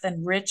depth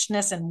and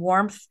richness and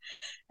warmth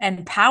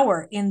and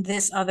power in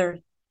this other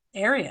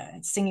area.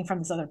 It's singing from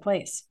this other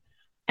place.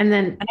 And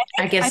then And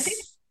I I think,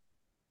 guess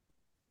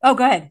oh,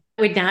 go ahead.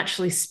 it would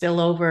naturally spill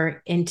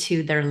over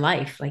into their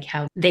life, like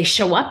how they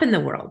show up in the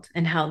world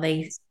and how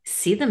they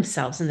see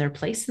themselves and their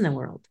place in the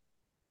world.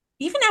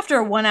 Even after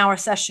a 1 hour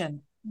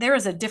session, there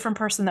is a different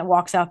person that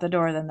walks out the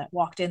door than that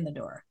walked in the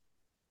door.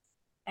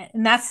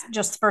 And that's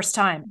just the first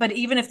time. But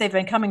even if they've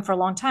been coming for a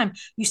long time,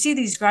 you see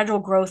these gradual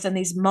growth and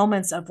these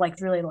moments of like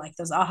really like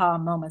those aha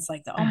moments,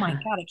 like oh my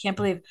Uh-huh. God, I can't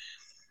believe.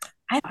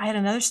 I had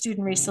another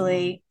student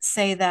recently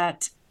say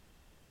that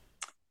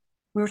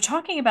we were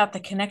talking about the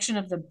connection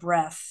of the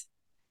breath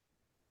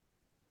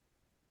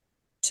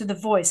to the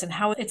voice and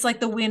how it's like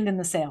the wind in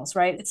the sails,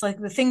 right? It's like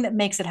the thing that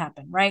makes it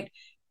happen, right?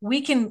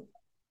 We can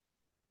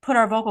put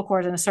our vocal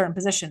cords in a certain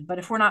position, but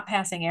if we're not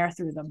passing air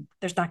through them,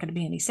 there's not going to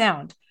be any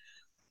sound.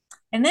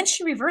 And then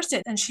she reversed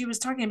it and she was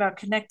talking about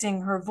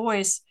connecting her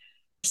voice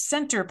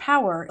center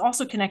power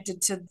also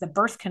connected to the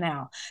birth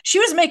canal. She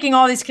was making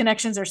all these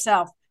connections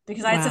herself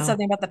because I had said Wow.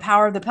 something about the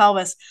power of the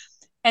pelvis.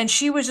 And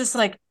she was just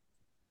like,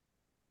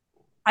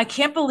 I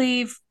can't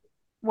believe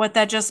what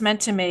that just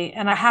meant to me.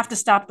 And I have to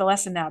stop the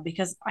lesson now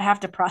because I have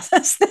to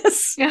process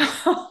this. Yeah.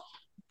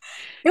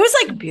 It was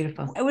So like,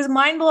 beautiful. it was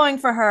mind blowing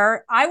for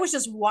her. I was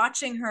just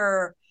watching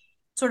her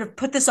sort of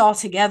put this all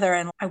together,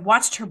 and I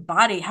watched her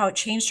body, how it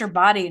changed her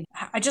body.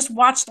 I just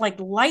watched like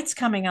lights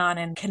coming on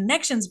and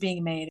connections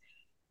being made.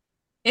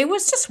 It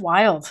was just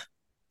wild.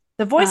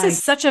 The voice is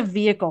I such a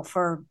vehicle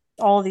for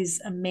all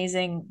these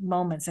amazing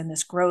moments and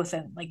this growth.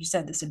 And like you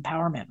said, this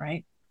empowerment,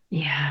 right?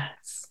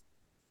 Yes.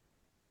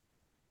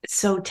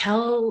 So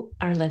tell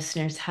our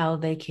listeners how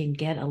they can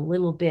get a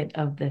little bit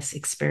of this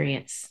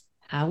experience.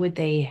 How would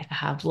they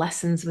have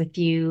lessons with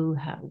you?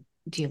 How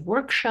do you have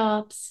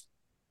workshops?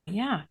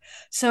 Yeah.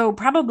 So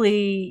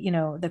probably,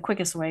 the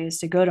quickest way is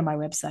to go to my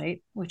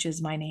website, which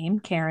is my name,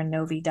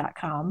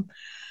 KarenNovy.com.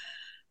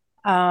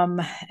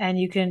 And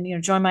you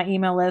can, join my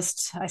email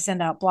list. I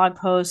send out blog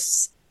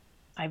posts.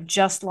 I've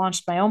just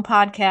launched my own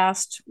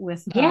podcast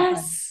with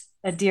Yes.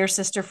 a dear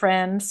sister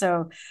friend.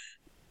 So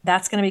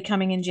that's going to be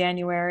coming in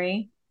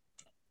January.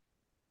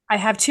 I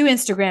have two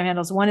Instagram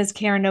handles. One is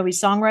Karen Novy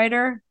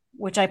Songwriter,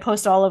 which I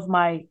post all of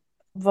my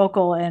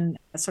vocal and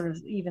sort of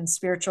even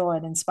spiritual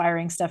and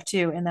inspiring stuff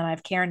too. And then I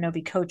have Karen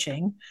Novy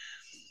Coaching.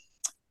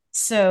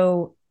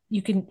 So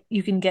you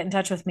can get in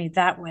touch with me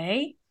that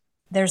way.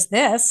 There's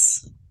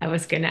this. I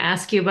was going to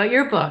ask you about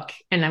your book,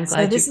 and I'm So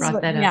glad you this is brought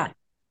what, that up. yeah.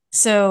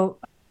 So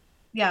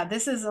yeah,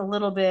 this is a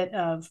little bit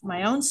of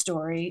my own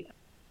story,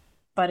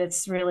 but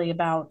it's really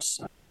about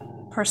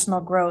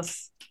personal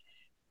growth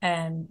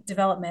and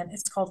development.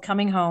 It's called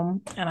Coming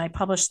Home, and I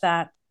published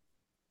that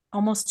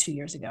almost 2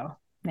 years ago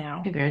now,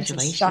 which is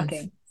Congratulations.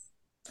 shocking.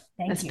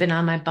 Thank That's you. been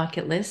on my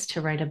bucket list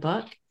to write a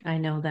book. I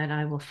know that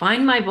I will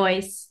find my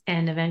voice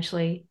and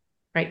eventually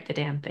write the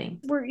damn thing.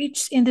 We're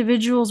each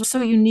individuals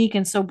so unique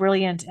and so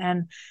brilliant,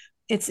 and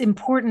it's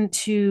important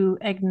to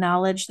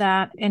acknowledge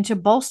that and to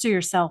bolster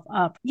yourself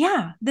up.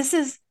 Yeah, this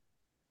is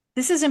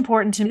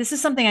important to me. This is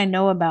something I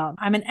know about.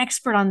 I'm an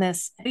expert on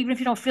this. Even if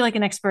you don't feel like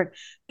an expert,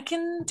 I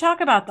can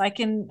talk about that. I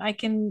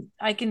can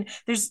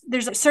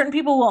there's certain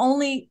people will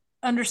only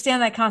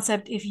understand that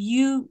concept if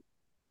you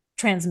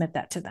transmit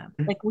that to them.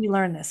 Like we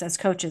learn this as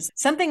coaches.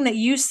 Something that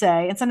you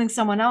say and something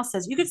someone else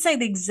says, you could say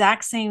the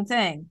exact same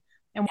thing.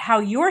 And how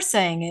you're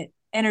saying it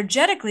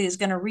energetically is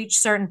going to reach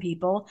certain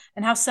people,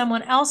 and how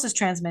someone else is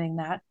transmitting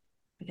that,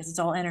 because it's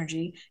all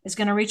energy, is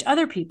going to reach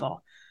other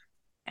people.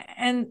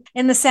 And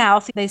in the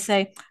South, they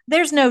say,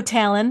 there's no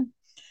telling.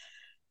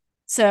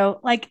 So,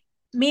 like,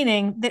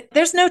 meaning that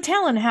there's no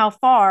telling how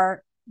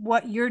far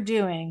what you're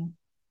doing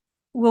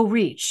will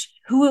reach,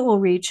 who it will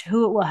reach,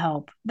 who it will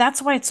help.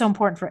 That's why it's so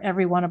important for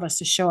every one of us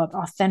to show up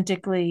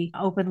authentically,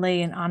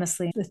 openly, and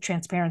honestly with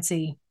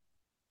transparency,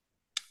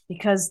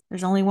 because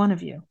there's only one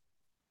of you,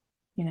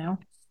 you know?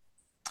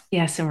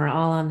 Yes, and we're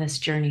all on this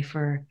journey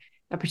for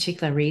a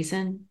particular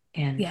reason,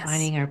 and Yes.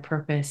 finding our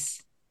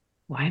purpose.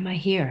 Why am I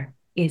here?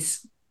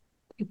 Is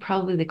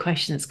probably the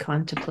question that's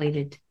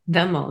contemplated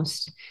the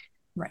most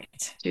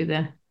Right. through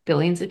the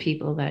billions of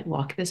people that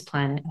walk this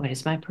planet. What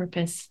is my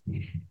purpose?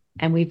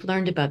 And we've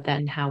learned about that,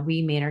 and how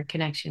we made our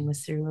connection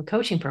was through a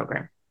coaching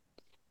program,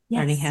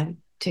 learning Yes. how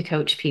to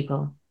coach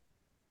people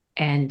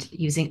and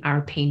using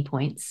our pain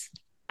points,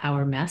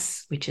 our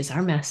mess, which is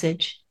our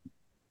message,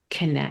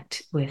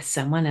 connect with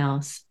someone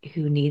else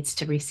who needs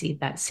to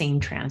receive that same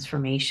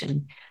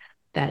transformation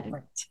that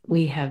Right.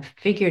 we have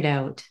figured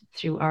out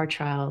through our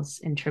trials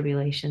and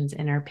tribulations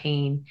and our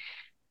pain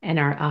and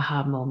our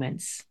aha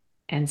moments,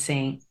 and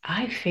saying,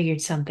 I figured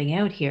something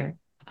out here.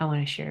 I want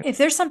to share. If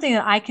there's something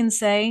that I can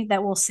say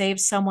that will save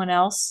someone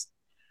else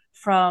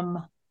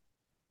from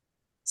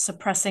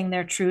suppressing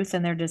their truth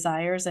and their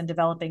desires and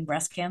developing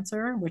breast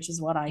cancer, which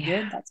is what I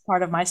Yeah. did, that's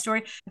part of my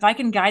story. If I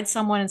can guide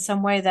someone in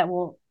some way that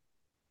will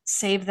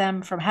save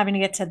them from having to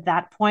get to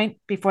that point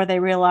before they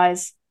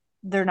realize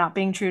they're not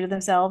being true to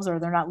themselves, or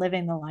they're not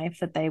living the life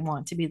that they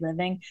want to be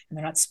living, and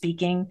they're not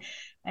speaking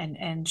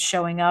and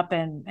showing up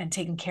and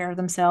taking care of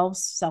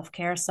themselves,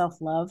 self-care,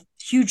 self-love,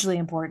 hugely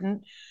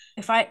important.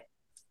 If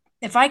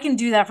I can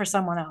do that for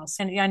someone else,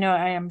 and I know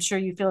I am sure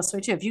you feel this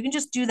way too, if you can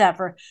just do that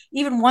for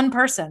even one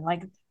person,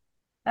 like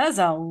that is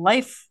a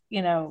life,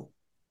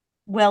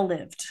 well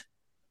lived.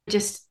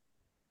 Just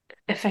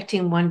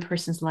affecting one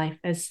person's life.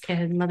 As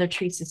Mother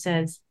Teresa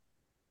says,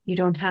 you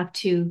don't have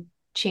to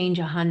change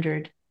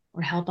 100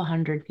 or help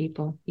 100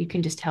 people. You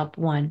can just help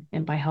one.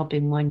 And by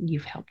helping one,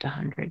 you've helped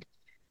 100.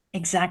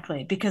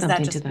 Exactly, because that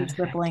Something to just that keeps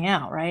effect. rippling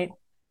out, right?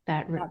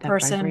 That That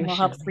person will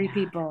help vibration. three Yeah.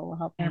 people, will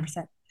help Yeah.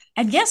 100%.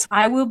 And yes,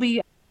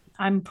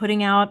 I'm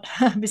putting out,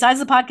 besides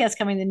the podcast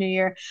coming the new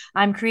year,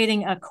 I'm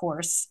creating a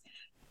course.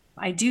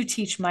 I do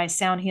teach my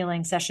sound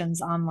healing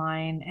sessions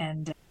online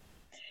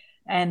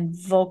and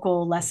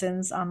vocal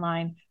lessons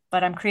online,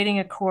 but I'm creating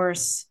a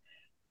course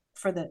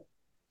for the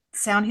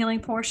sound healing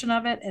portion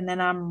of it. And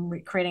then I'm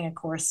creating a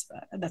course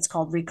that's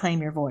called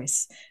Reclaim Your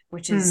Voice,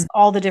 which Mm. is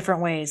all the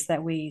different ways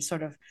that we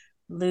sort of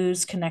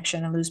lose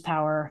connection and lose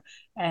power,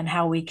 and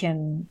how we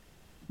can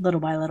little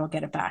by little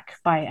get it back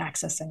by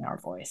accessing our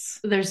voice.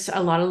 There's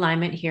a lot of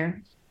alignment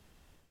here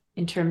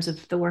in terms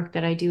of the work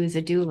that I do as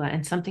a doula.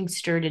 And something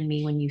stirred in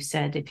me when you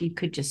said if you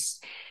could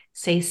just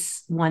say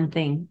one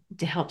thing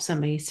to help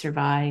somebody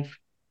survive,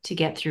 to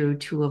get through,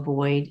 to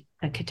avoid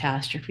a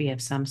catastrophe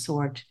of some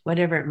sort,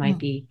 whatever it might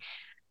be.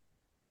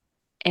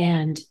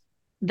 And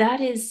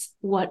that is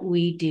what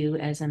we do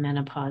as a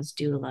menopause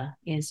doula,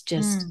 is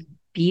just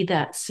be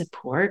that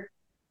support.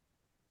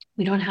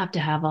 We don't have to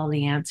have all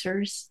the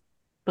answers,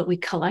 but we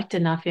collect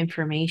enough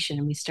information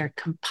and we start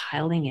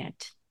compiling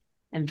it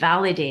and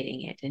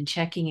validating it and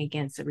checking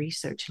against the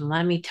research. And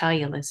let me tell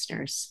you,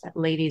 listeners,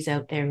 ladies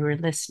out there who are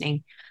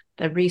listening,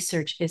 the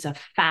research is a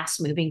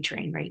fast moving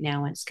train right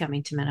now when it's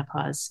coming to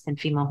menopause and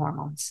female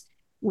hormones.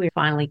 We're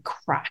finally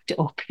cracked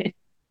open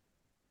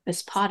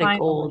this pot of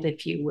gold,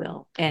 if you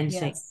will, and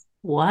say,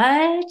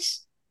 what?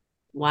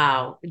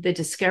 Wow, the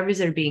discoveries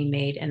that are being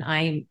made. And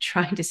I'm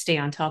trying to stay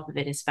on top of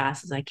it as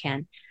fast as I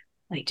can,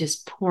 like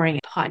just pouring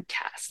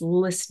podcasts,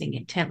 listening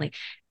intently,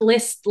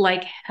 list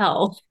like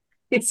hell,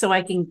 so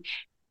I can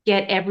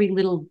get every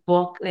little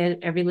book,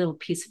 every little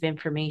piece of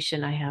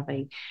information. I have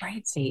a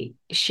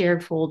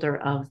shared folder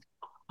of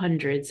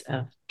hundreds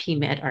of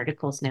PMed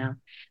articles now.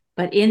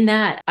 But in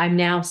that, I'm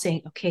now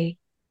saying, okay,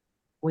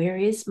 where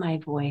is my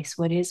voice?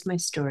 What is my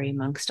story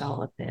amongst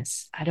all of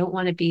this? I don't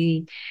want to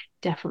be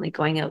definitely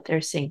going out there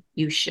saying,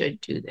 you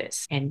should do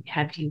this and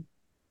have you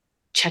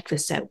check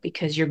this out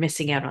because you're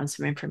missing out on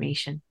some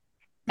information.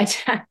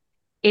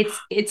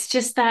 It's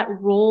just that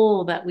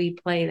role that we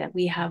play, that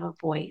we have a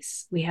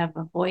voice. We have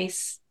a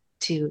voice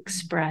to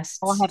express.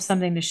 We'll have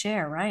something to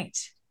share, right?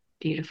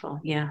 Beautiful.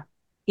 Yeah.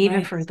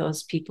 Even for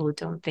those people who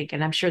don't think,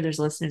 and I'm sure there's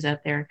listeners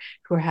out there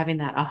who are having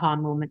that aha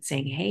moment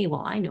saying, hey,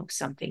 well, I know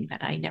something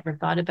that I never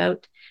thought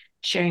about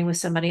sharing with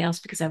somebody else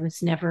because I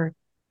was never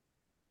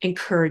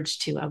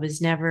encouraged to. I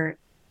was never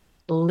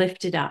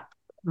lifted up.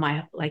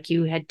 Like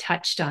you had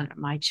touched on,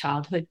 my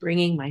childhood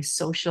bringing, my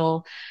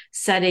social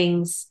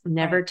settings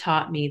never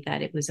taught me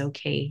that it was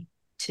okay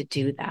to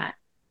do that.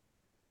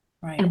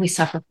 And we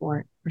suffer for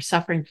it. We're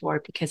suffering for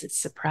it because it's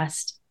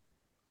suppressed.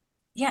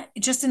 Yeah,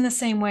 just in the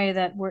same way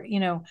that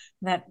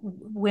that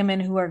women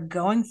who are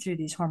going through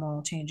these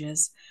hormonal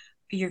changes,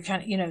 you're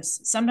kind of,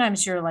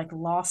 sometimes you're like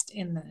lost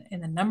in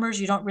the numbers.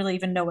 You don't really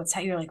even know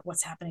you're like,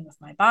 what's happening with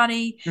my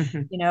body,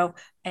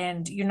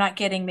 and you're not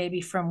getting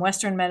maybe from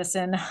Western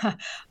medicine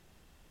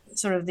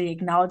sort of the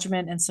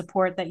acknowledgement and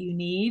support that you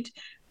need,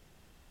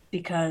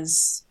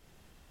 because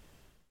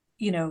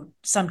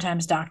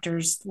sometimes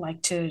doctors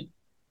like to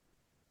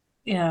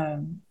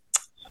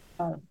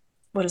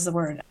what is the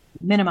word,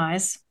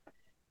 minimize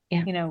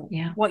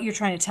what you're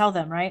trying to tell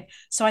them, right?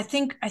 So I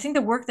think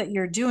the work that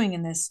you're doing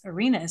in this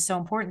arena is so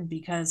important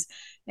because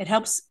it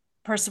helps,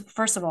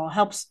 first of all,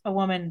 helps a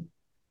woman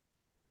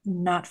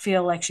not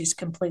feel like she's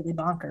completely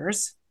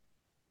bonkers,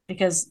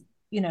 because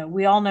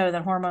we all know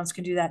that hormones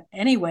can do that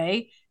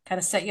anyway, kind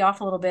of set you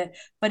off a little bit.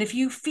 But if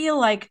you feel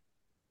like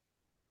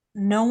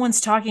no one's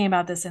talking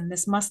about this and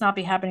this must not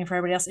be happening for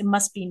everybody else, it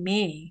must be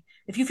me.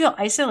 If you feel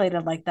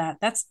isolated like that,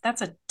 that's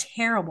a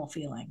terrible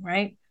feeling,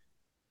 right?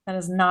 That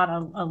is not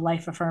a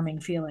life affirming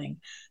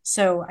feeling.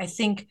 So I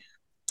think,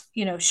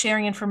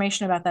 sharing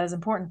information about that is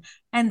important.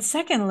 And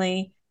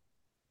secondly,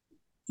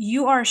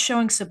 you are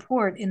showing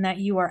support in that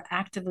you are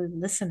actively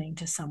listening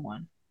to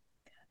someone.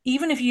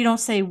 Even if you don't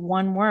say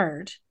one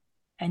word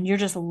and you're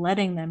just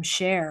letting them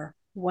share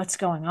what's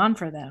going on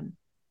for them.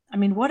 I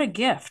mean, what a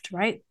gift,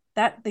 right?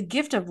 That the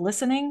gift of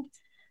listening,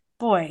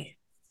 boy,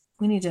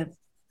 we need to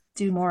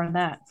do more of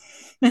that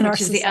in our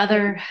society. The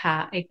other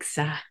half,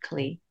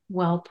 exactly.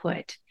 Well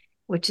put.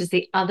 Which is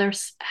the other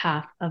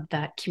half of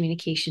that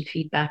communication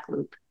feedback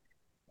loop.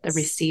 The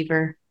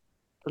receiver,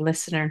 the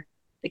listener,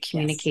 the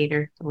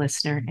communicator, the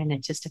listener, and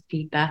it's just a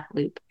feedback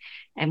loop.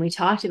 And we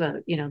talked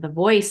about, the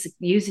voice,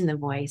 using the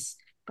voice,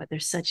 but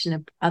there's such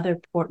an other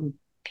important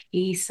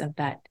piece of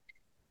that,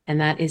 and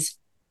that is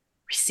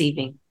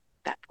receiving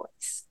that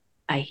voice.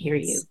 I hear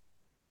you.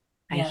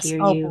 I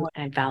hear you,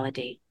 and I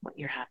validate what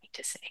you're having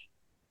to say.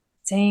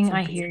 Saying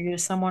I hear you to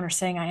someone, or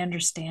saying I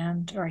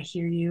understand, or I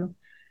hear you.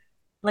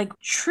 Like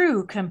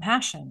true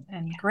compassion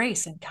and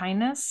grace and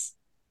kindness.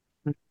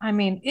 I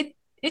mean,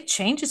 it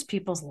changes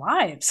people's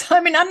lives.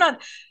 I mean, I'm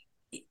not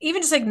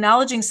even just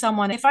acknowledging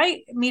someone. If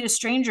I meet a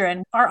stranger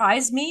and our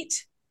eyes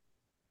meet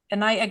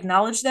and I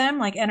acknowledge them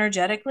like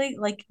energetically,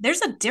 like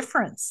there's a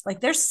difference.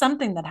 Like there's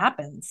something that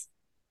happens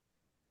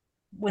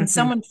when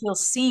someone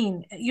feels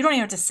seen. You don't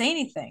even have to say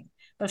anything,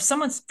 but if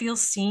someone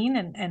feels seen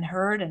and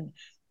heard and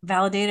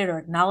validated or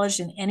acknowledged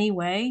in any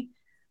way,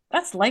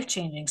 that's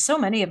life-changing. So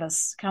many of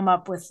us come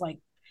up with like,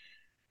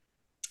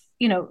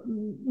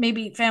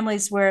 maybe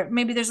families where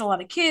maybe there's a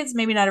lot of kids,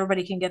 maybe not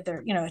everybody can get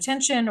their,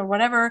 attention or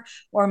whatever,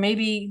 or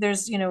maybe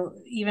there's,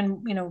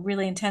 even,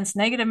 really intense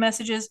negative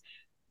messages.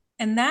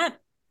 And that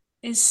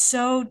is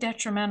so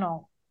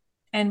detrimental.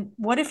 And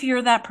what if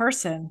you're that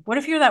person? What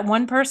if you're that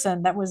one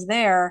person that was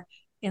there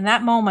in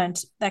that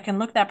moment that can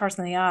look that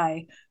person in the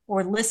eye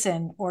or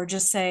listen or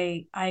just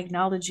say, I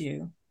acknowledge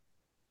you.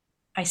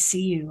 I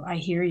see you. I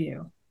hear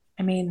you.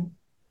 I mean,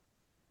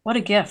 what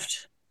a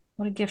gift.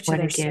 What a gift to What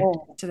a their gift.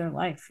 soul, to their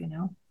life, you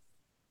know?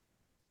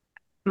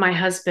 My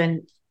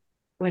husband,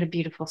 what a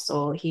beautiful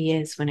soul he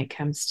is when it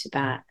comes to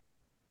that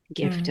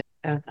gift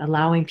Mm. of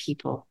allowing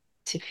people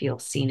to feel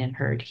seen and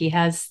heard. He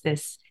has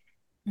this,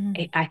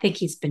 Mm. I think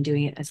he's been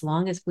doing it as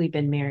long as we've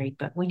been married,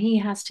 but when he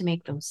has to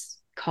make those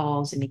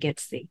calls and he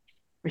gets the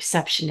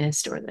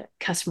receptionist or the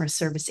customer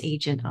service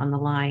agent on the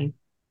line,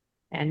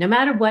 and no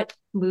matter what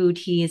mood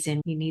he is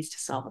in, he needs to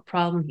solve a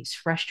problem, he's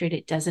frustrated,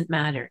 it doesn't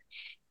matter.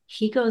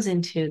 He goes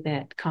into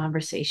that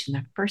conversation.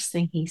 The first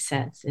thing he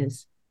says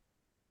is,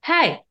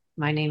 Hey,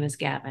 my name is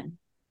Gavin.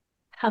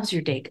 How's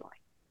your day going?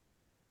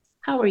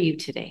 How are you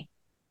today?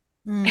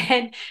 Mm.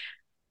 And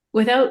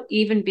without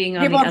even being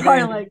on People the are other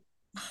probably end, like,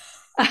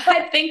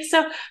 I think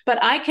so,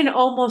 but I can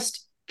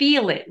almost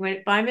feel it when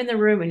if I'm in the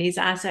room and he's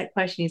asked that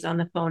question, he's on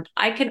the phone.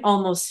 I can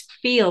almost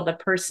feel the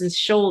person's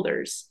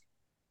shoulders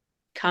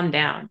come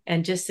down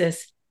and just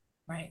this,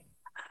 right.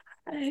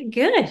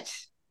 good.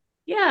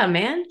 Yeah,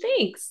 man.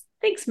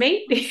 Thanks,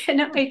 mate. It's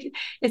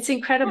Yeah.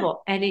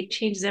 incredible. And it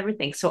changes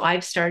everything. So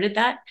I've started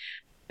that.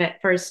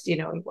 At first,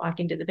 you walk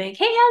into the bank,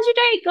 hey, how's your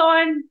day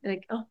going?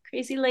 Like, oh,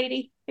 crazy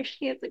lady. Here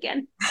she is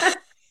again.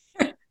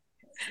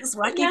 This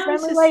But wacky, now it's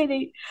friendly just,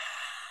 lady.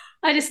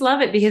 I just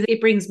love it because it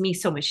brings me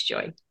so much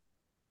joy.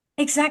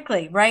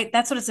 Exactly, right?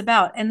 That's what it's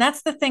about. And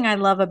that's the thing I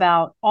love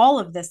about all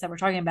of this that we're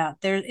talking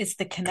about. There it's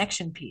the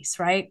connection piece,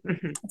 right?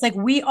 Mhm. It's like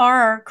we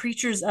are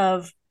creatures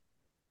of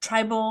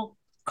tribal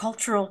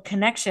cultural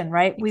connection,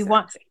 right?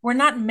 Exactly. We're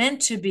not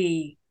meant to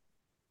be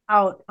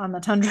out on the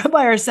tundra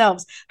by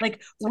ourselves.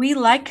 Like we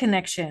like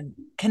connection.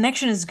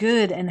 Connection is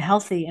good and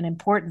healthy and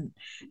important.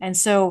 And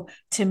so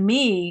to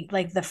me,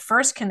 like the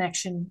first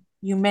connection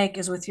you make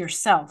is with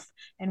yourself.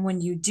 And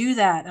when you do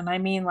that, and I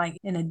mean like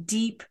in a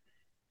deep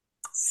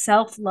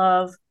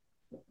self-love,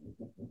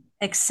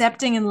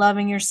 accepting and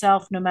loving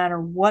yourself no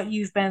matter what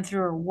you've been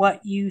through or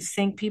what you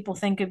think people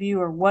think of you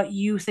or what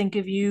you think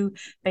of you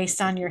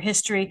based on your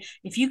history.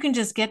 If you can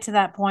just get to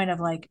that point of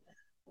like,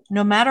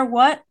 no matter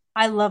what,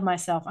 I love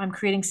myself. I'm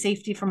creating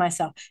safety for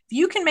myself. If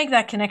you can make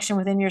that connection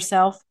within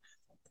yourself,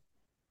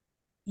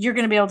 you're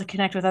going to be able to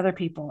connect with other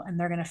people and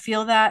they're going to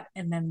feel that.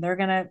 And then they're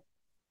going to,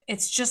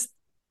 it's just,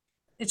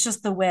 it's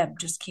just the web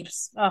just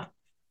keeps, oh,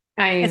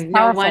 I it's no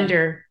powerful.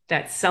 wonder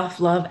that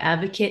self-love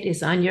advocate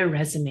is on your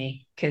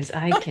resume because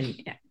I can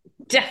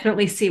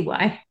definitely see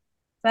why.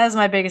 That is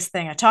my biggest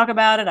thing. I talk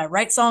about it. I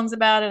write songs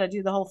about it. I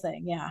do the whole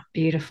thing. Yeah.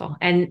 Beautiful.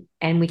 And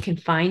we can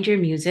find your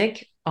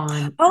music on,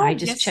 I Oh,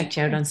 just yes, you checked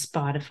out can. on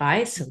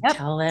Spotify. So Yep.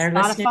 tell our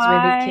listeners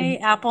where they can.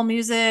 Spotify, Apple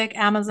Music, Mhm.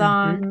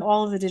 Amazon,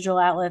 all of the digital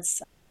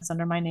outlets. It's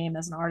under my name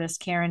as an artist,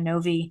 Karen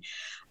Novy.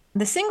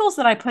 The singles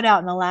that I put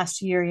out in the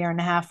last year and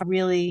a half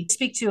really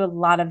speak to a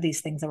lot of these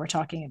things that we're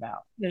talking about.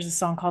 There's a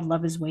song called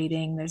Love is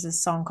Waiting. There's a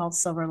song called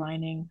Silver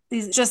Lining.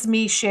 These just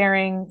me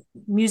sharing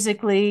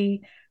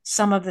musically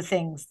some of the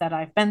things that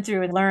I've been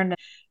through and learned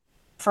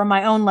from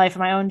my own life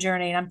and my own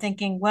journey. And I'm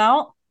thinking,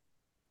 well,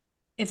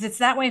 if it's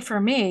that way for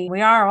me,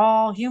 we are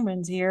all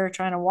humans here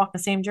trying to walk the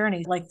same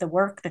journey, like the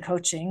work, the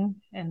coaching,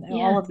 and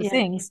all Yeah. of the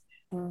things.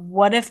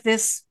 What if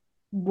this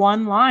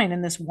one line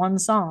in this one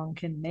song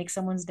can make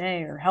someone's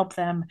day or help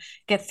them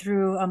get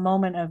through a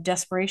moment of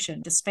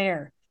desperation,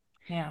 despair?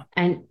 Yeah.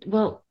 And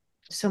well,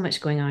 so much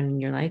going on in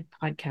your life,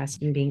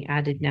 podcasting being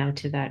added now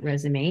to that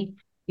resume.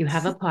 You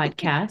have a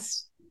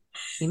podcast.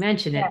 You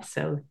mentioned Yeah. it.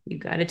 So you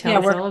got to tell Yeah.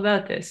 us We're, all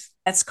about this.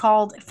 it's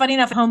called, funny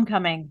enough,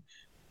 Homecoming.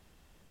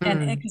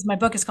 And Mm, because my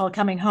book is called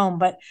Coming Home,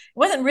 but it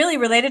wasn't really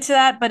related to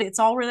that, but it's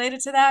all related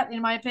to that,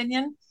 in my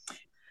opinion.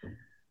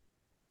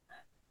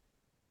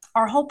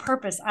 Our whole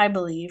purpose, I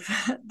believe,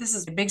 this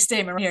is a big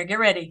statement right here. Get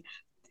ready.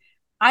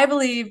 I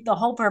believe the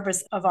whole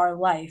purpose of our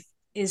life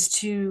is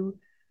to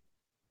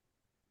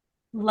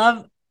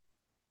love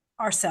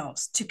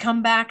ourselves, to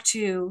come back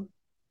to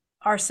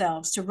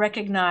ourselves, to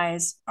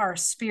recognize our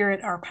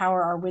spirit, our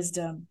power, our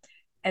wisdom,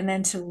 and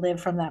then to live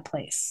from that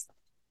place.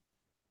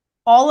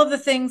 All of the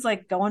things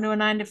like going to a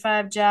 9 to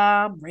 5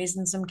 job,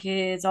 raising some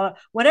kids,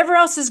 whatever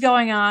else is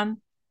going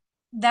on,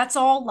 that's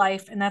all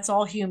life and that's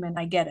all human.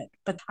 I get it.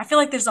 But I feel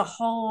like there's a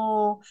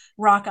whole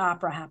rock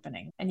opera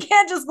happening. And you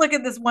can't just look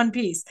at this one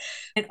piece.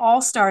 It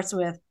all starts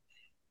with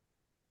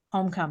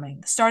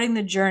homecoming, starting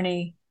the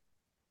journey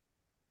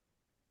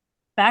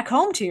back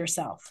home to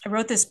yourself. I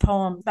wrote this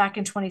poem back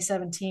in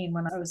 2017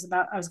 when I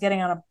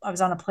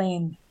was on a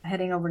plane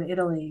heading over to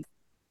Italy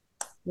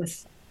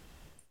with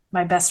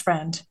my best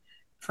friend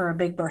for a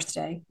big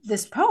birthday.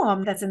 This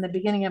poem that's in the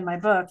beginning of my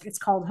book, it's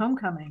called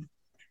Homecoming.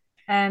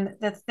 And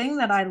the thing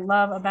that I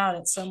love about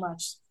it so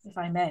much, if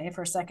I may,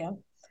 for a second,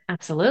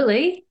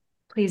 absolutely.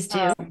 Please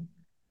do.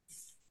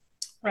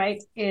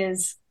 right,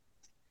 is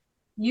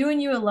you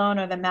and you alone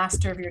are the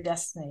master of your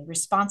destiny,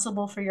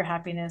 responsible for your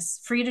happiness,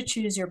 free to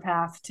choose your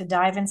path, to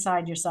dive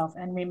inside yourself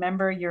and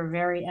remember your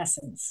very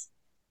essence,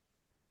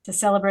 to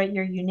celebrate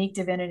your unique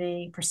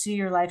divinity, pursue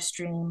your life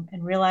stream,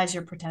 and realize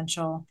your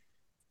potential.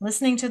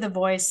 listening to the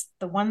voice,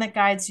 the one that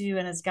guides you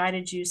and has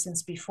guided you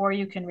since before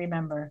you can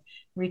remember,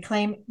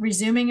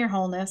 resuming your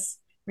wholeness,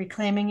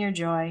 reclaiming your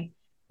joy,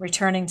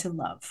 returning to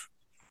love.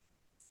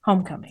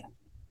 Homecoming.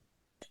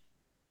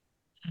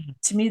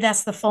 To me,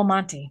 that's the full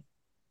Monty.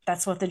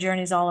 That's what the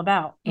journey's all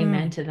about.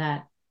 Amen to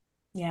that.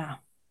 Yeah.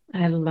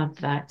 I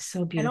love that.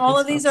 So And beautifully all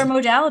of these are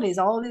spoken. modalities,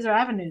 all of these are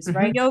avenues,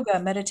 right? Yoga,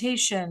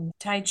 meditation,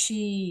 Tai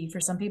Chi. For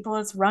some people,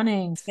 it's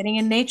running, it's getting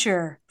in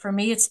nature. For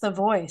me, it's the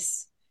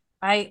voice.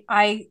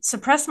 I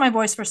suppressed my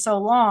voice for so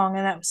long,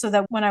 and that so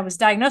that when I was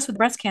diagnosed with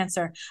breast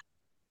cancer,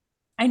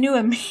 I knew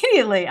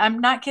immediately. I'm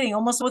not kidding.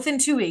 Almost within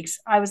 2 weeks,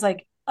 I was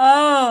like,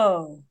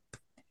 "Oh,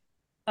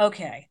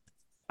 okay,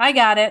 I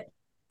got it."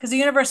 Because the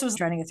universe was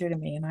trying to get through to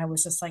me, and I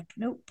was just like,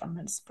 "Nope, I'm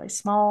gonna play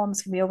small. I'm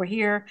just gonna be over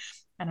here,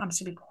 and I'm just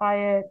gonna be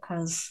quiet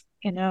because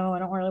I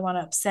don't really want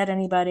to upset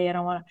anybody. I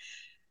don't want to."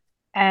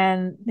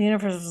 And the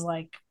universe was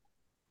like,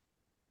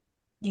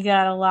 "You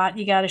got a lot.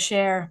 You got to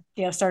share.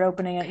 You got to start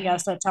opening it. You got to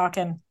start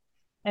talking."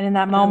 And in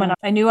that moment,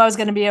 I knew I was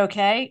going to be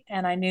okay,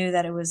 and I knew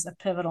that it was a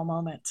pivotal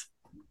moment.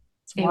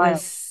 It's It wild.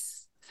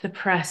 was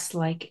suppressed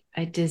like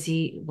a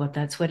disease. Well,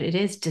 that's what it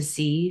is.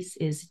 Disease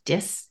is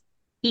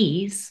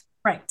dis-ease,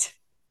 Right.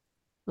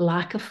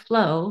 lack of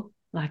flow,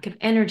 lack of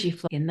energy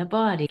flow in the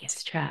body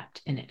gets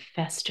trapped and it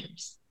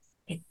festers.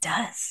 It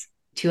does.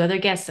 2 other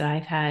guests that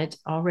I've had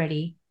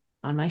already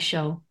on my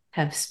show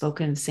have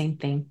spoken the same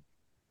thing.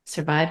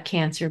 Survived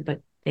cancer,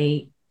 but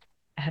they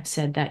have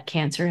said that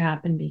cancer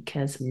happened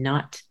because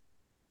not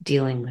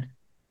dealing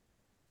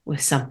with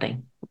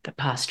something, the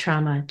past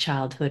trauma,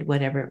 childhood,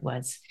 whatever it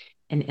was,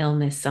 an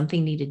illness,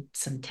 something needed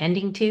some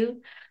tending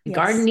to. The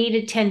garden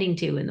needed tending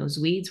to, and those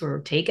weeds were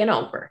taken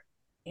over.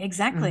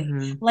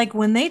 Exactly. Like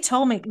when they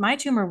told me my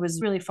tumor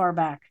was really far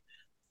back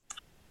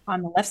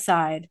on the left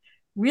side,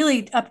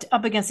 really up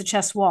against the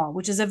chest wall,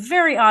 which is a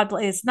very odd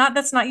place.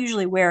 That's not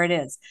usually where it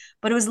is,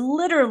 but it was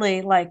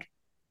literally like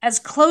as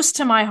close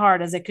to my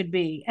heart as it could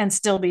be and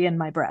still be in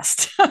my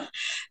breast.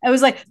 It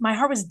was like my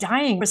heart was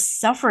dying, was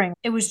suffering.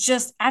 It was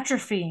just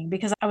atrophying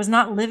because I was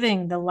not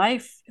living the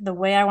life the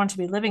way I wanted to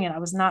be living it. I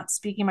was not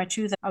speaking my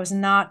truth. I was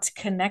not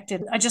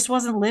connected. I just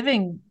wasn't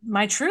living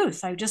my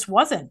truth. I just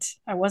wasn't.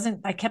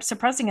 I kept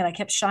suppressing it. I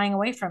kept shying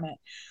away from it.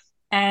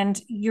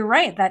 And you're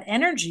right, that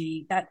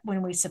energy that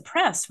when we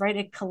suppress, right,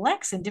 it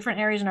collects in different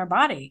areas in our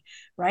body,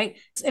 right?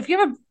 If you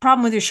have a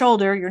problem with your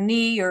shoulder, your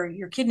knee, or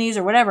your kidneys,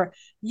 or whatever,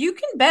 you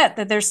can bet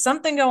that there's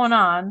something going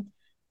on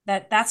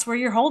that's where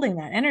you're holding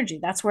that energy.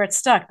 That's where it's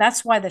stuck.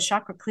 That's why the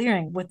chakra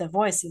clearing with the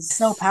voice is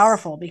so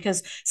powerful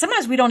because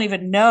sometimes we don't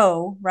even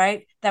know,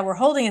 right, that we're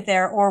holding it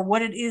there or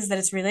what it is that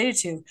it's related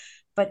to.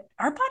 But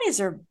our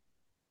bodies are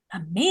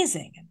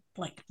amazing and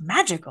like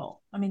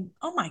magical. I mean,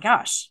 oh my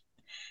gosh,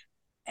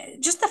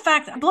 just the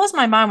fact it blows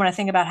my mind when I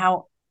think about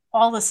how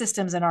all the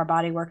systems in our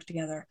body work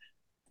together.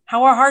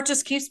 How our heart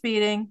just keeps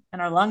beating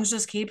and our lungs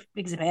just keep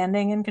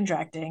expanding and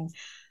contracting.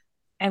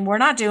 And we're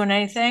not doing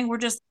anything. We're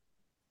just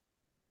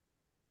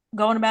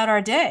going about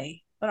our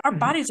day. But our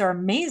bodies are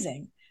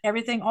amazing.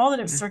 Everything, all the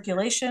different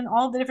circulation,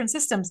 all the different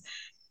systems.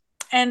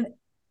 And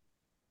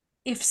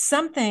if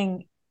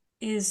something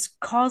is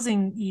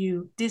causing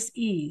you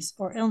dis-ease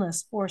or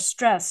illness or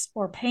stress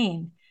or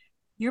pain,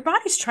 your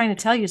body's trying to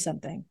tell you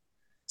something.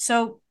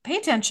 So pay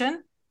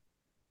attention,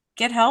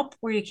 get help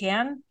where you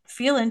can,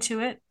 feel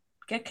into it,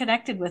 get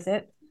connected with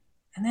it,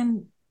 and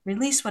then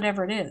release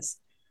whatever it is.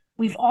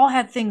 We've all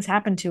had things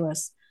happen to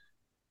us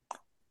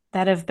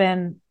that have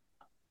been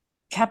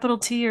capital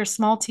T or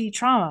small t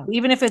trauma.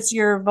 Even if it's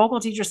your vocal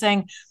teacher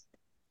saying,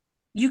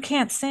 you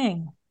can't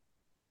sing,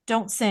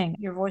 don't sing,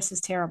 your voice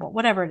is terrible,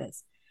 whatever it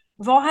is.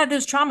 We've all had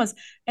those traumas,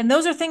 and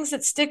those are things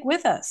that stick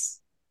with us.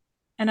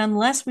 And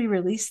unless we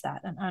release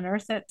that and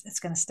unearth it, it's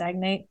going to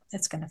stagnate,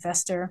 it's going to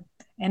fester.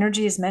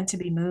 Energy is meant to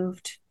be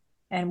moved,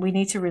 and we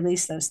need to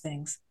release those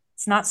things.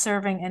 It's not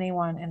serving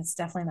anyone, and it's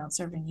definitely not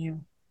serving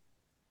you.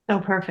 So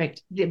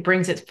perfect. It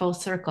brings it full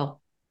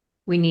circle.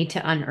 We need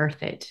to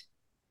unearth it.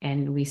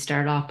 And we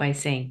start off by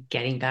saying,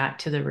 getting back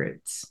to the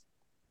roots,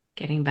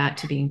 getting back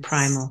to being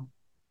primal.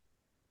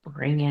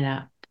 Bring it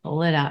up,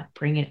 pull it up,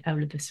 bring it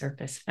out of the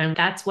surface. And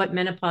that's what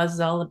menopause is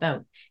all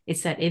about.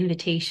 It's that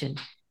invitation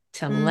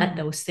to let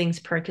those things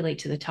percolate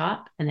to the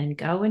top and then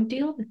go and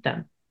deal with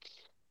them.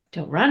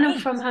 Don't run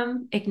from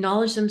them,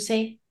 acknowledge them,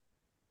 say,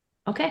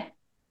 okay,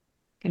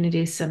 going to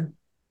do some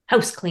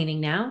house cleaning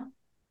now.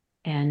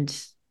 And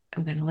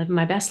I'm going to live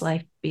my best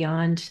life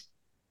beyond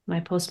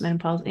my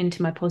postmenopausal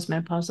into my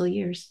postmenopausal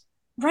years.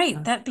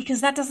 Right. That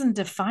because that doesn't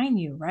define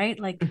you, right?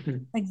 Like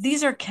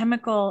these are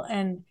chemical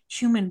and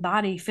human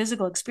body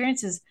physical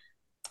experiences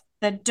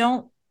that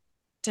don't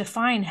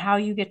define how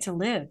you get to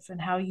live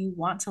and how you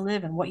want to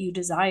live and what you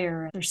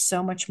desire. There's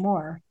so much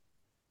more.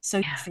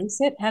 So face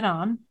it head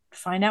on,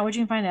 find out what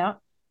you can find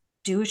out,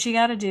 do what you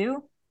got to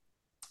do,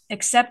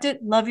 accept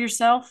it, love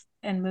yourself,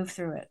 and move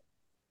through it.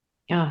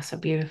 Oh, so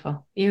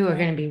beautiful. You are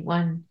going to be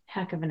one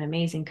heck of an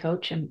amazing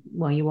coach. And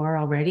well, you are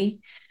already,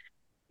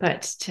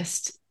 but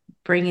just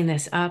bringing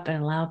this up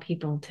and allow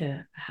people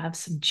to have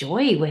some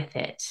joy with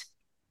it.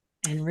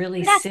 and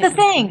really That's sit the with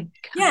what thing.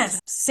 comes Yes, up. Yeah.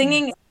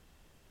 singing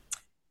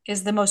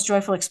is the most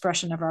joyful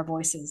expression of our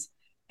voices.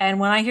 And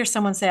when I hear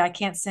someone say, I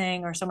can't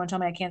sing, or someone tell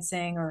me I can't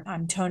sing, or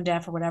I'm tone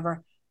deaf, or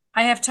whatever,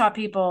 I have taught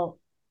people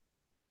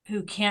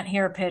who can't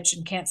hear a pitch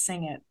and can't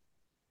sing it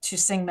to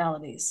sing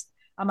melodies.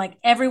 I'm like,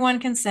 everyone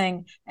can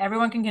sing,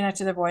 everyone can connect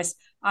to their voice.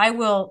 I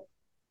will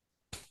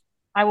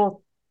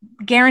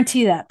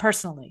guarantee that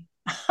personally.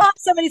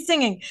 Somebody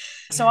singing.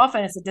 So Yeah.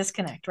 often it's a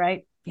disconnect,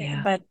 right?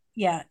 Yeah. But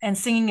yeah, and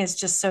singing is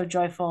just so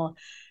joyful,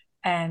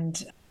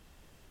 and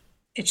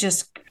it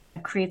just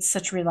creates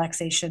such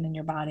relaxation in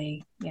your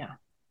body. Yeah.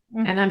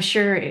 Mm. And I'm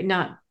sure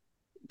not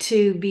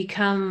to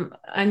become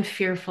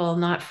unfearful,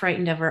 not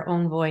frightened of our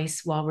own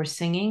voice while we're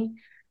singing,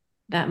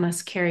 that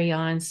must carry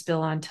on,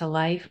 spill on to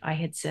life. I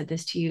had said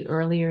this to you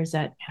earlier, is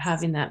that Yes.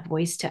 having that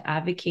voice to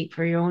advocate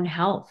for your own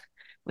health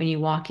when you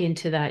walk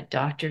into that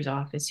doctor's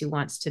office who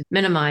wants to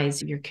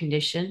minimize your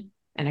condition.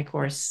 And of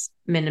course,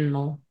 Yes.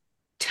 minimal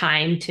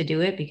time to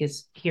do it,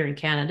 because here in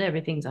Canada,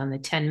 everything's on the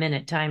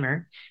 10-minute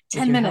timer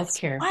with 10 your minutes.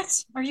 healthcare.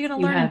 What are you going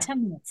to You learn in have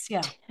 10 minutes?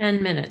 Yeah.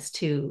 10 minutes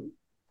to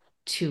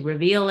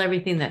reveal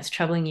everything that's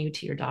troubling you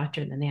to your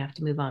doctor, and then they have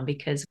to move on,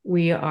 because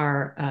we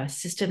are a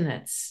system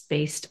that's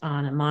based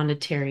on a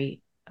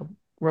monetary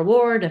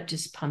reward of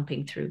just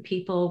pumping through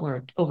people.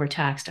 We're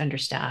overtaxed,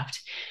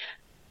 understaffed,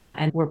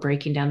 and we're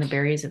breaking down the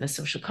barriers of a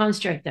social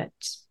construct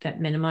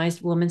that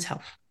minimized women's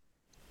health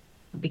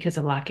because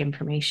of lack of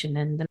information.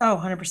 And Oh,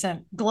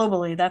 100%.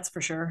 Globally, that's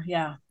for sure.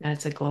 Yeah.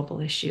 that's a global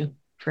issue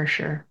for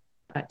sure.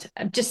 But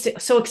I'm just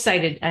so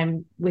excited.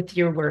 I'm with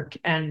your work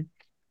and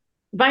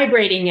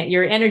vibrating at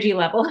your energy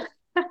level,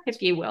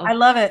 if you I will.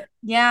 love it.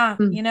 Yeah.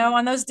 Mm.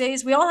 On those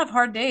days, we all have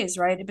hard days,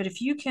 right? But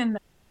if you can,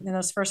 in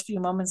those first few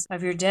moments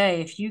of your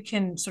day, if you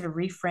can sort of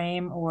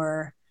reframe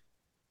or,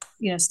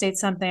 state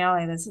something out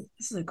like this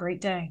is a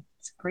great day.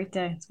 It's a great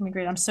day. It's gonna be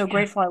great. I'm so Yeah.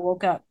 grateful I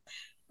woke up.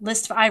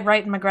 I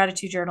write in my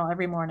gratitude journal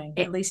every morning,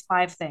 at It, least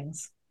 5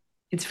 things.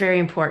 it's very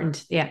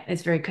important. Yeah.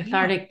 It's very Yeah.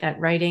 cathartic, that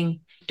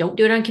writing. Don't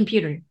do it on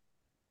computer.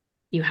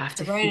 You have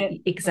To to write it with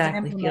an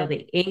exactly feel implement.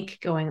 the ink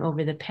going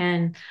over the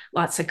pen.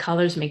 Lots of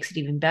colors makes it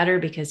even better,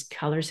 because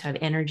colors have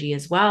energy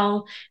as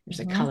well. There's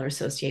a Mhm. color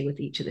associated with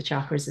each of the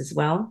chakras as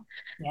well.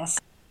 Yes.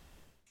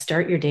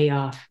 Start your day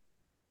off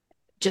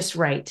just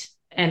right.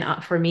 And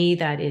for me,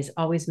 that is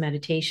always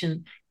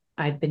meditation.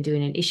 I've been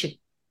doing an Isha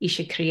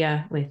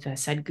Kriya with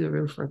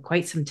Sadhguru for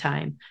quite some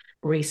time.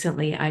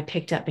 Recently, I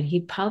picked up, and he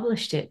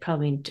published it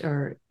probably,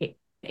 or it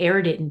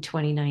aired it in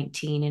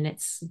 2019, and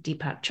it's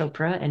Deepak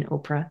Chopra and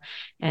Oprah,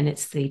 and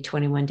it's the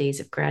 21 Days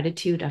of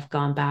Gratitude. I've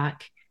gone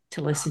back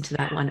to Oh, listen to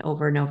that yeah. one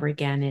over and over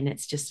again, and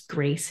it's just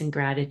grace and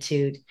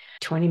gratitude.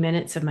 20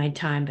 minutes of my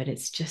time, but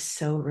it's just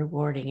so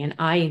rewarding. And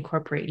I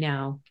incorporate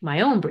now my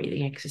own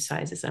breathing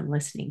exercises. I'm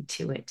listening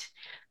to it.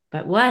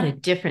 But what a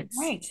difference.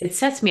 Right. It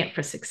sets me up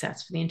for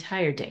success for the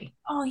entire day.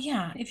 Oh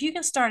yeah, if you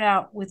can start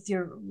out with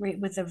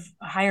a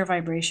higher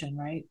vibration,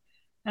 right?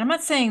 And I'm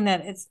not saying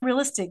that it's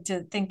realistic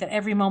to think that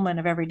every moment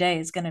of every day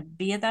is going to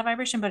be at that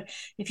vibration, but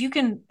if you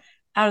can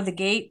out of the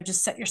gate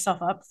just set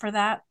yourself up for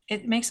that,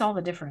 it makes all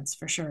the difference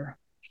for sure.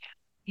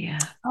 Yeah.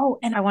 Oh,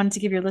 and I wanted to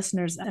give your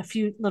listeners a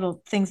few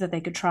little things that they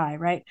could try,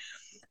 right?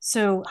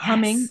 So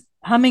Yes.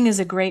 humming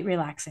is a great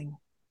relaxing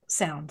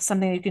sound,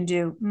 something you can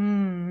do.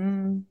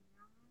 You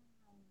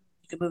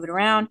can move it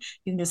around.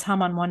 You can just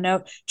hum on one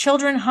note.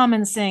 Children hum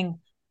and sing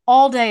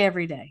all day,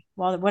 every day,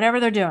 while whatever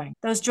they're doing.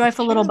 Those It's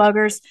joyful little true.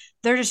 buggers,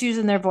 they're just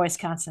using their voice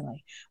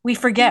constantly. We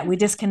forget, we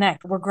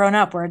disconnect. We're grown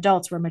up, we're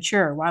adults, we're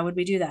mature. Why would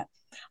we do that?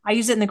 I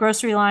use it in the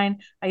grocery line.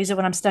 I use it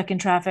when I'm stuck in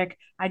traffic.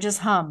 I just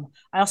hum.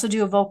 I also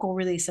do a vocal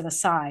release of a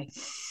sigh.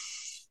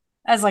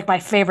 That's like my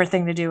favorite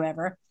thing to do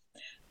ever.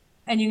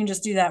 And you can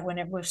just do that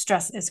when with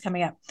stress is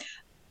coming up.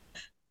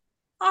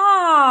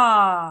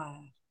 Ah,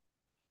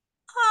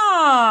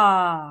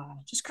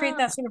 just create Ah.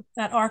 that sort of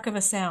that arc of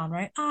a sound,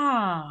 right?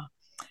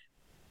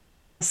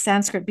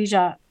 Sanskrit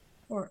bija,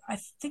 or I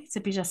think it's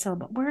a bija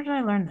syllable. Where did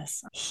I learn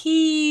this?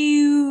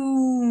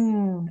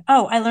 Hyun.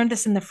 Oh, I learned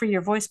this in the Free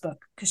Your Voice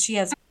book because she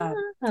has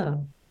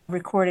Oh.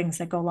 recordings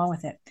that go along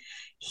with it.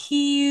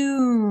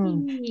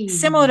 Hyun.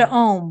 Similar to Mm.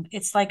 Om,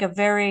 it's like a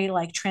very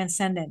like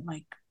transcendent,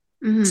 like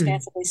Mm.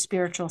 expansively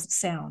spiritual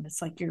sound.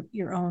 It's like your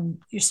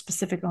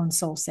specific own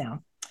soul sound.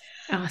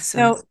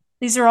 Awesome. So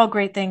these are all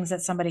great things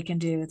that somebody can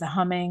do. The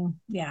humming,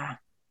 yeah,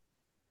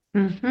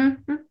 Mm-hmm.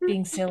 Mm-hmm.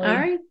 being All silly,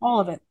 right. all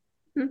of it.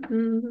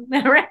 Mm-hmm.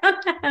 Around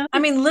the I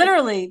mean, house.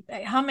 literally,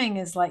 humming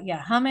is like,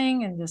 yeah,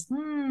 humming and just, these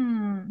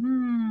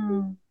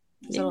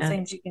little Yeah.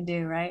 things you can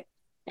do, right?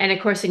 And of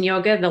course, in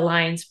yoga, the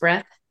lion's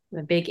breath,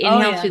 the big Oh,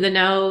 inhale yeah. through the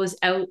nose,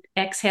 out,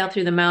 exhale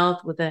through the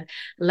mouth with a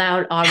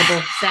loud,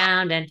 audible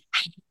sound. And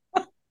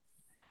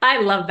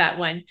I love that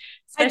one,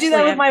 I do that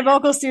especially with my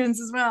vocal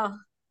students as well.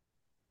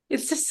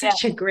 it's just Yeah.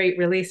 such a great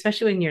release,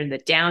 especially when you're in the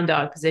down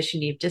dog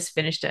position. You've just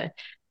finished a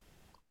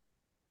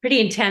pretty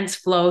intense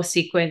flow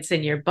sequence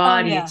and your Oh,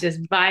 body is yeah. just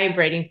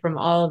vibrating from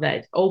all of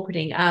that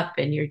opening up.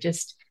 And you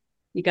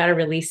got to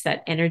release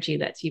that energy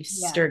that you've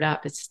Yeah. stirred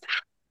up. It's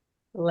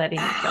letting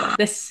it go. I love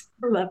this.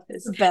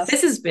 The best.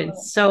 This has been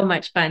so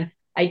much fun.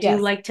 I do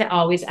Yes. like to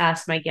always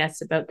ask my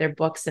guests about their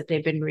books that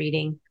they've been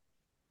reading.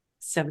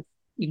 So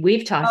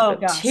we've talked Oh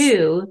about gosh.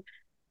 two. Oh,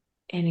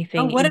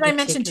 Anything what in did I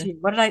mention to particular?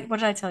 you? What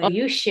did I tell Oh,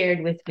 you? you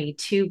shared with me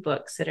two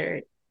books that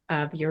are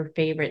your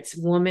favorites,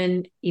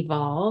 Woman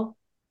Evolve,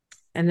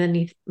 and then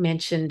you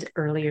mentioned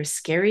earlier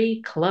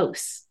Scary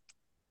Close.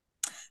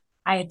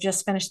 I had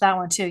just finished that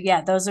one too.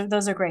 Yeah, those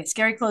are great.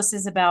 Scary Close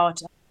is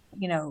about,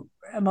 you know,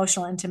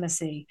 emotional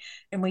intimacy,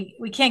 and we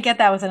can't get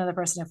that with another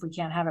person if we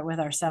can't have it with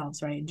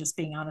ourselves, right? And just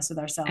being honest with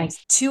I,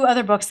 ourselves. Two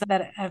other books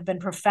that have been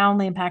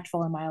profoundly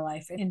impactful in my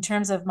life in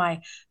terms of my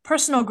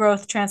personal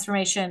growth,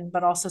 transformation,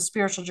 but also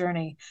spiritual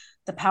journey: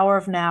 The Power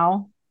of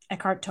Now,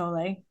 Eckhart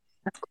Tolle,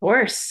 of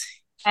course.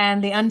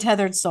 and The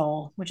Untethered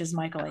Soul, which is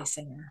Michael A.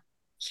 Singer.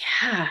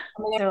 Yeah.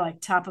 I mean, they're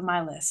like top of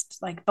my list.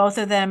 Like both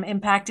of them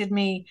impacted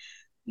me,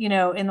 you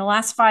know, in the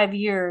last 5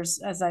 years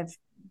as I've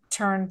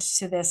turned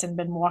to this and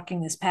been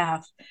walking this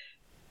path.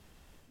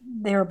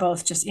 They were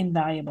both just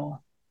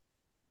invaluable.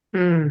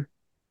 Mm,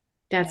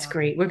 that's Yeah.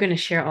 great. We're going to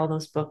share all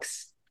those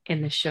books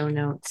in the show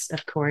notes,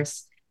 of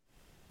course.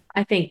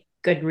 I think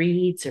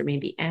Goodreads or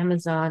maybe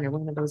Amazon or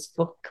one of those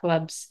book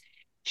clubs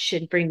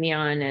should bring me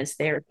on as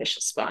their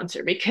official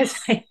sponsor because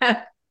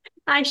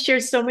I share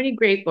so many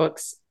great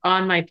books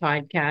on my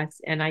podcast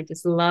and I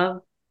just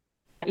love,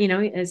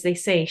 as they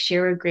say,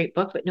 share a great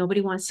book, but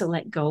nobody wants to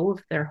let go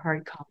of their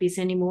hard copies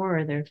anymore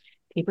or their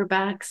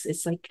paperbacks.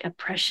 It's like a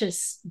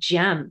precious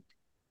gem.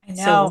 I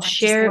So know. I just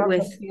share it love the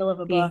with feel of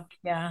a the book.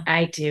 Yeah.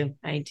 I do.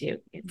 I do.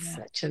 It's Yeah.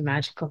 such a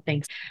magical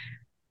thing.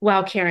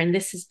 Wow, Karen,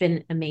 this has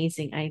been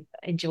amazing. I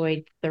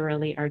enjoyed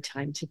thoroughly our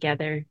time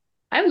together.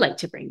 I would like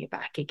to bring you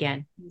back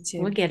again. Me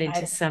We'll too. get into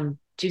I'd some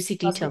juicy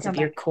love to details come of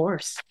your back.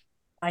 course.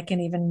 I can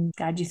even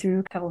guide you through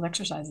a couple of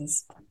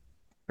exercises.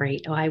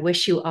 Great. Oh, I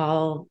wish you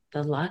all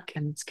the luck,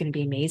 and it's going to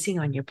be amazing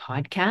on your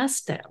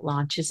podcast that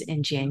launches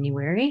in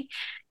January.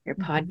 Your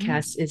Mhm.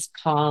 podcast is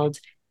called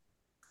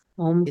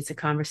Home. It's a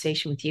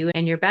conversation with you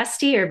and your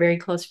bestie or very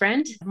close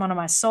friend. One of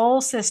my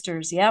soul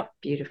sisters. Yep.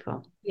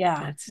 Beautiful.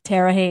 Yeah. That's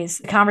Tara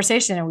Hayes.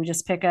 Conversation, and we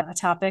just pick a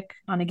topic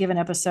on a given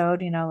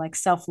episode. You know, like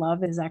self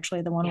love is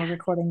actually the one we're yeah,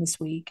 recording this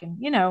week. And,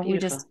 you know, we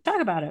beautiful. just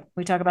talk about it.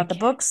 We talk about the Okay.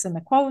 books and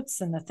the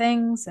quotes and the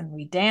things, and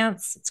we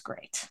dance. It's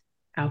great.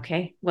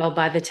 Okay. Well,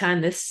 by the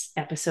time this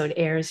episode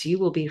airs, you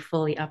will be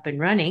fully up and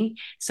running.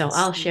 So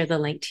I'll share the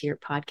link to your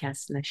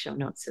podcast in the show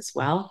notes as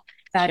well.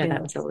 Share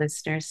that with the Fabulous.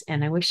 listeners.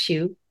 And I wish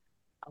you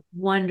a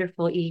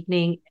wonderful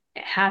evening.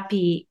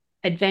 Happy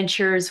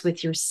adventures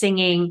with your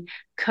singing,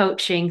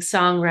 coaching,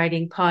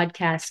 songwriting,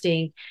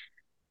 podcasting.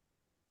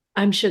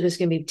 I'm sure there's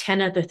going to be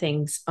 10 other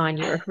things on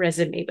your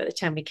resume by the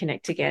time we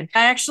connect again.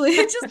 I actually,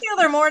 just the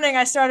other morning,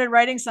 I started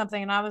writing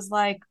something and I was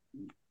like,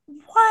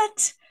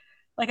 what?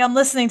 Like, I'm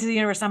listening to the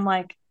universe. I'm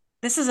like,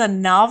 this is a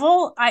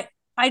novel?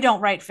 I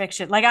don't write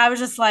fiction. Like, I was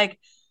just like,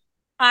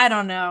 I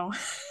don't know.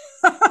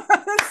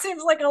 It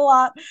seems like a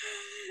lot.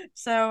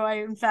 So I,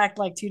 in fact,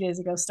 like 2 days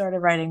ago, started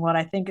writing what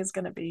I think is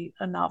going to be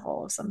a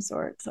novel of some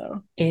sort.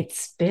 So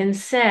It's been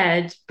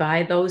said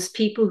by those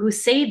people who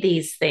say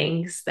these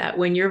things that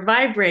when you're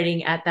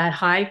vibrating at that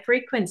high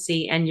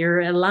frequency and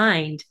you're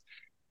aligned,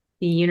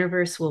 the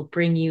universe will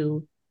bring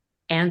you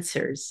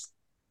answers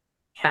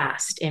yeah,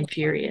 fast and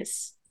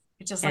furious.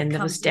 it just like And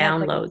comes. those Yeah,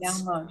 it's like a downloads.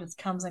 download. It just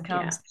comes and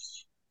Yeah, comes.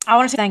 I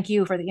want to thank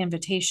you for the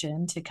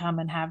invitation to come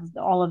and have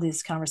all of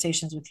these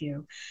conversations with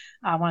you.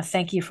 I want to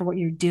thank you for what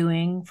you're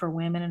doing for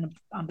women and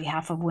on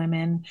behalf of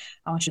women.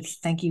 I want you to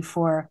thank you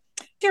for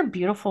your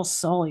beautiful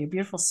soul, your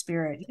beautiful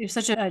spirit. You're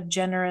such a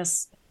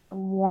generous,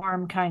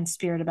 warm, kind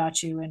spirit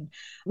about you. And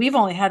we've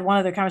only had one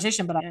other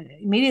conversation, but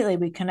immediately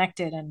we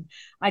connected. And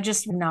I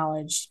just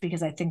acknowledged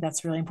because I think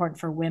that's really important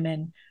for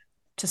women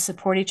to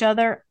support each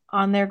other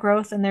on their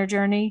growth and their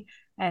journey.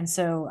 And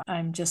so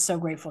I'm just so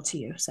grateful to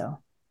you.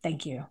 So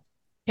thank you.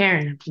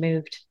 Karen, I'm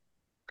moved.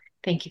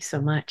 Thank you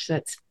so much.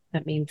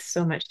 That means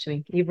so much to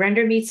me. You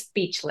render me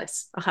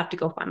speechless. I'll have to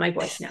go find my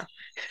voice now.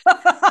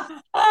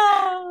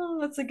 Oh,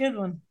 that's a good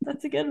one.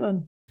 That's a good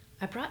one.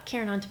 I brought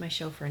Karen onto my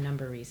show for a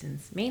number of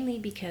reasons, mainly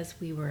because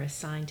we were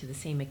assigned to the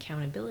same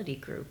accountability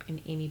group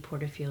in Amy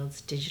Porterfield's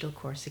Digital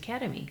Course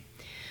Academy.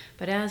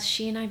 But as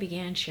she and I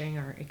began sharing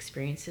our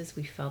experiences,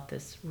 we felt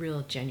this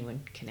real,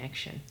 genuine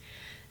connection.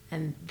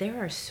 And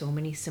there are so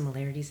many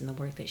similarities in the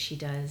work that she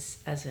does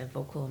as a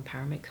vocal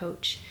empowerment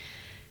coach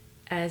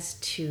as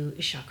to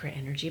chakra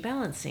energy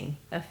balancing,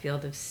 a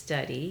field of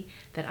study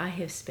that I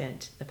have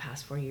spent the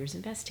past 4 years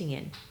investing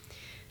in.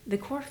 The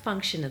core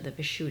function of the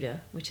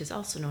Vishuddha, which is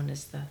also known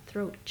as the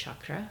throat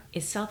chakra,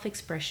 is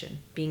self-expression,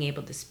 being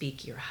able to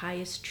speak your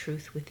highest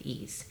truth with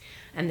ease.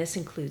 And this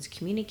includes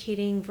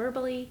communicating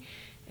verbally,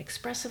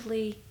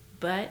 expressively,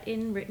 but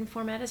in written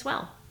format as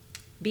well.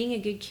 Being a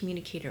good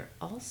communicator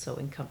also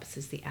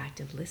encompasses the act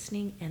of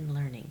listening and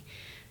learning.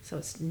 So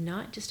it's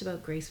not just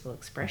about graceful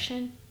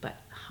expression, but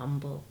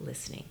humble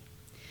listening.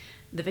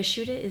 The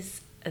Vishuddha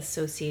is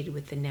associated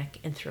with the neck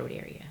and throat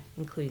area,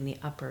 including the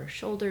upper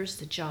shoulders,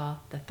 the jaw,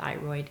 the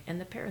thyroid, and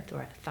the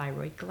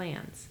parathyroid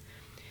glands.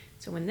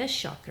 So when this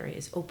chakra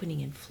is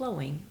opening and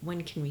flowing,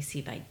 one can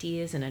receive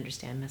ideas and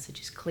understand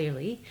messages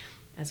clearly,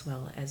 as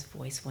well as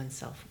voice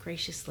oneself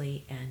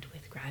graciously and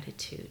with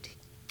gratitude.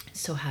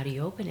 So how do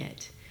you open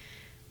it?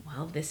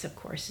 Well, this, of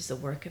course, is the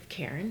work of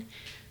Karen.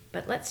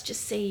 But let's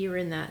just say you're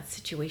in that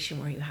situation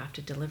where you have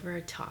to deliver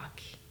a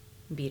talk,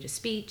 be it a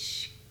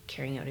speech,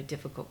 carrying out a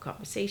difficult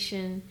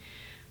conversation,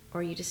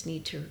 or you just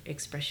need to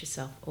express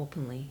yourself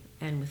openly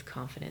and with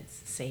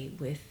confidence, say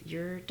with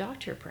your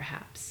doctor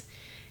perhaps,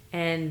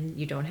 and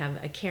you don't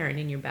have a Karen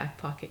in your back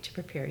pocket to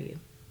prepare you.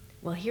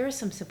 Well, here are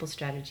some simple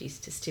strategies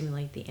to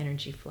stimulate the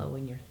energy flow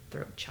in your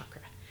throat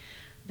chakra.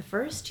 The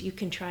first, you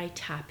can try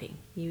tapping,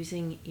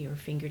 using your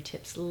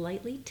fingertips.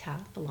 Lightly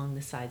tap along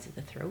the sides of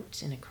the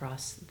throat and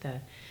across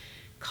the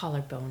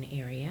collarbone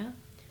area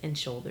and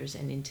shoulders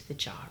and into the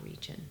jaw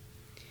region.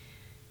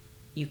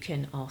 You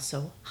can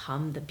also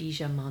hum the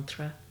bija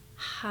mantra,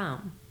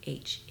 HAM,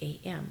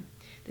 H-A-M.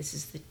 This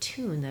is the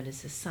tune that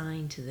is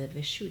assigned to the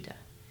Vishuddha.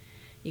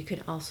 You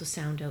can also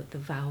sound out the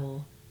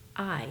vowel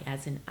I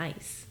as in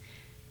ice.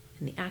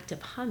 And the act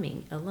of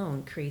humming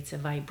alone creates a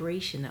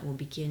vibration that will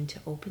begin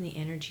to open the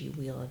energy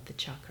wheel of the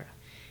chakra.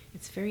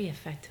 It's very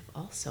effective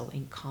also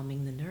in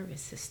calming the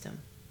nervous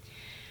system.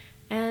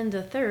 And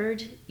the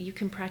third, you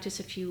can practice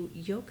a few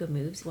yoga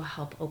moves that will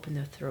help open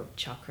the throat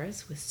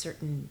chakras with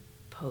certain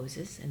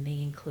poses, and they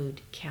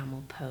include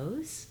camel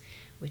pose,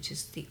 which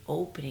is the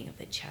opening of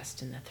the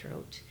chest and the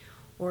throat,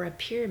 or a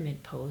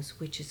pyramid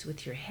pose, which is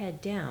with your head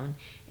down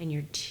and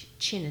your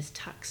chin is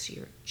tucked, so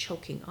you're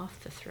choking off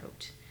the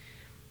throat.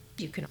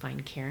 You can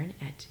find Karen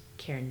at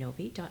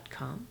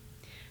KarenNovy.com,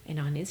 and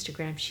on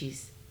Instagram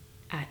she's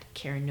at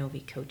Karen Novy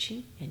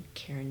Coaching and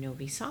Karen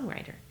Novy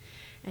Songwriter.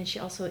 And she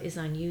also is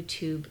on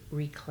YouTube,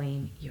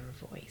 Reclaim Your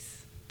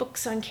Voice.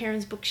 Books on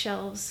Karen's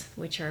bookshelves,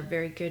 which are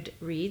very good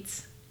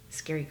reads.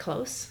 Scary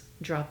Close,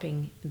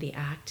 Dropping the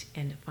Act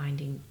and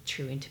Finding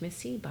True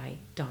Intimacy by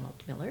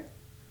Donald Miller.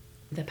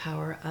 The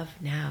Power of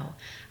Now,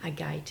 A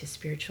Guide to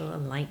Spiritual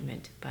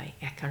Enlightenment by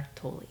Eckhart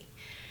Tolle.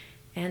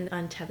 And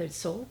Untethered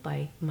Soul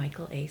by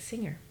Michael A.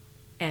 Singer.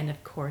 And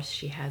of course,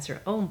 she has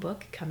her own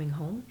book, Coming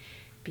Home,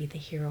 Be the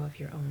Hero of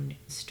Your Own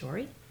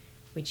Story,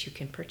 which you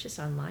can purchase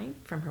online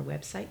from her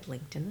website,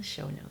 linked in the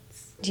show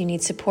notes. Do you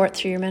need support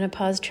through your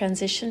menopause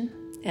transition?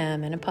 A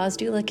menopause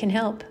doula can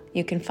help.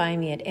 You can find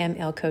me at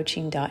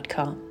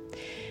mlcoaching.com.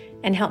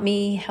 And help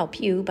me help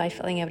you by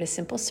filling out a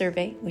simple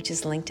survey, which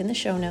is linked in the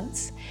show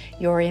notes.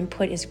 Your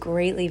input is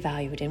greatly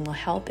valued and will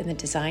help in the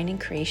design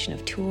and creation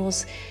of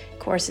tools,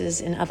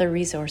 courses, and other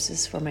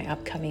resources for my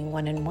upcoming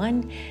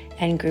one-on-one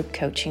and group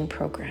coaching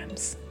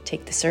programs.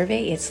 Take the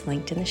survey, it's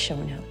linked in the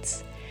show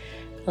notes.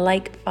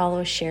 Like,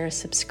 follow, share,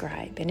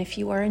 subscribe. And if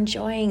you are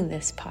enjoying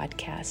this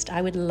podcast,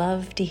 I would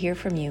love to hear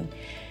from you.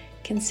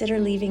 Consider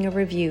leaving a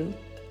review.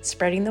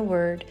 Spreading the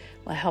word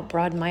will help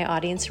broaden my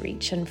audience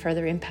reach and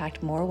further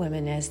impact more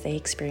women as they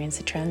experience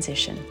a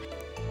transition.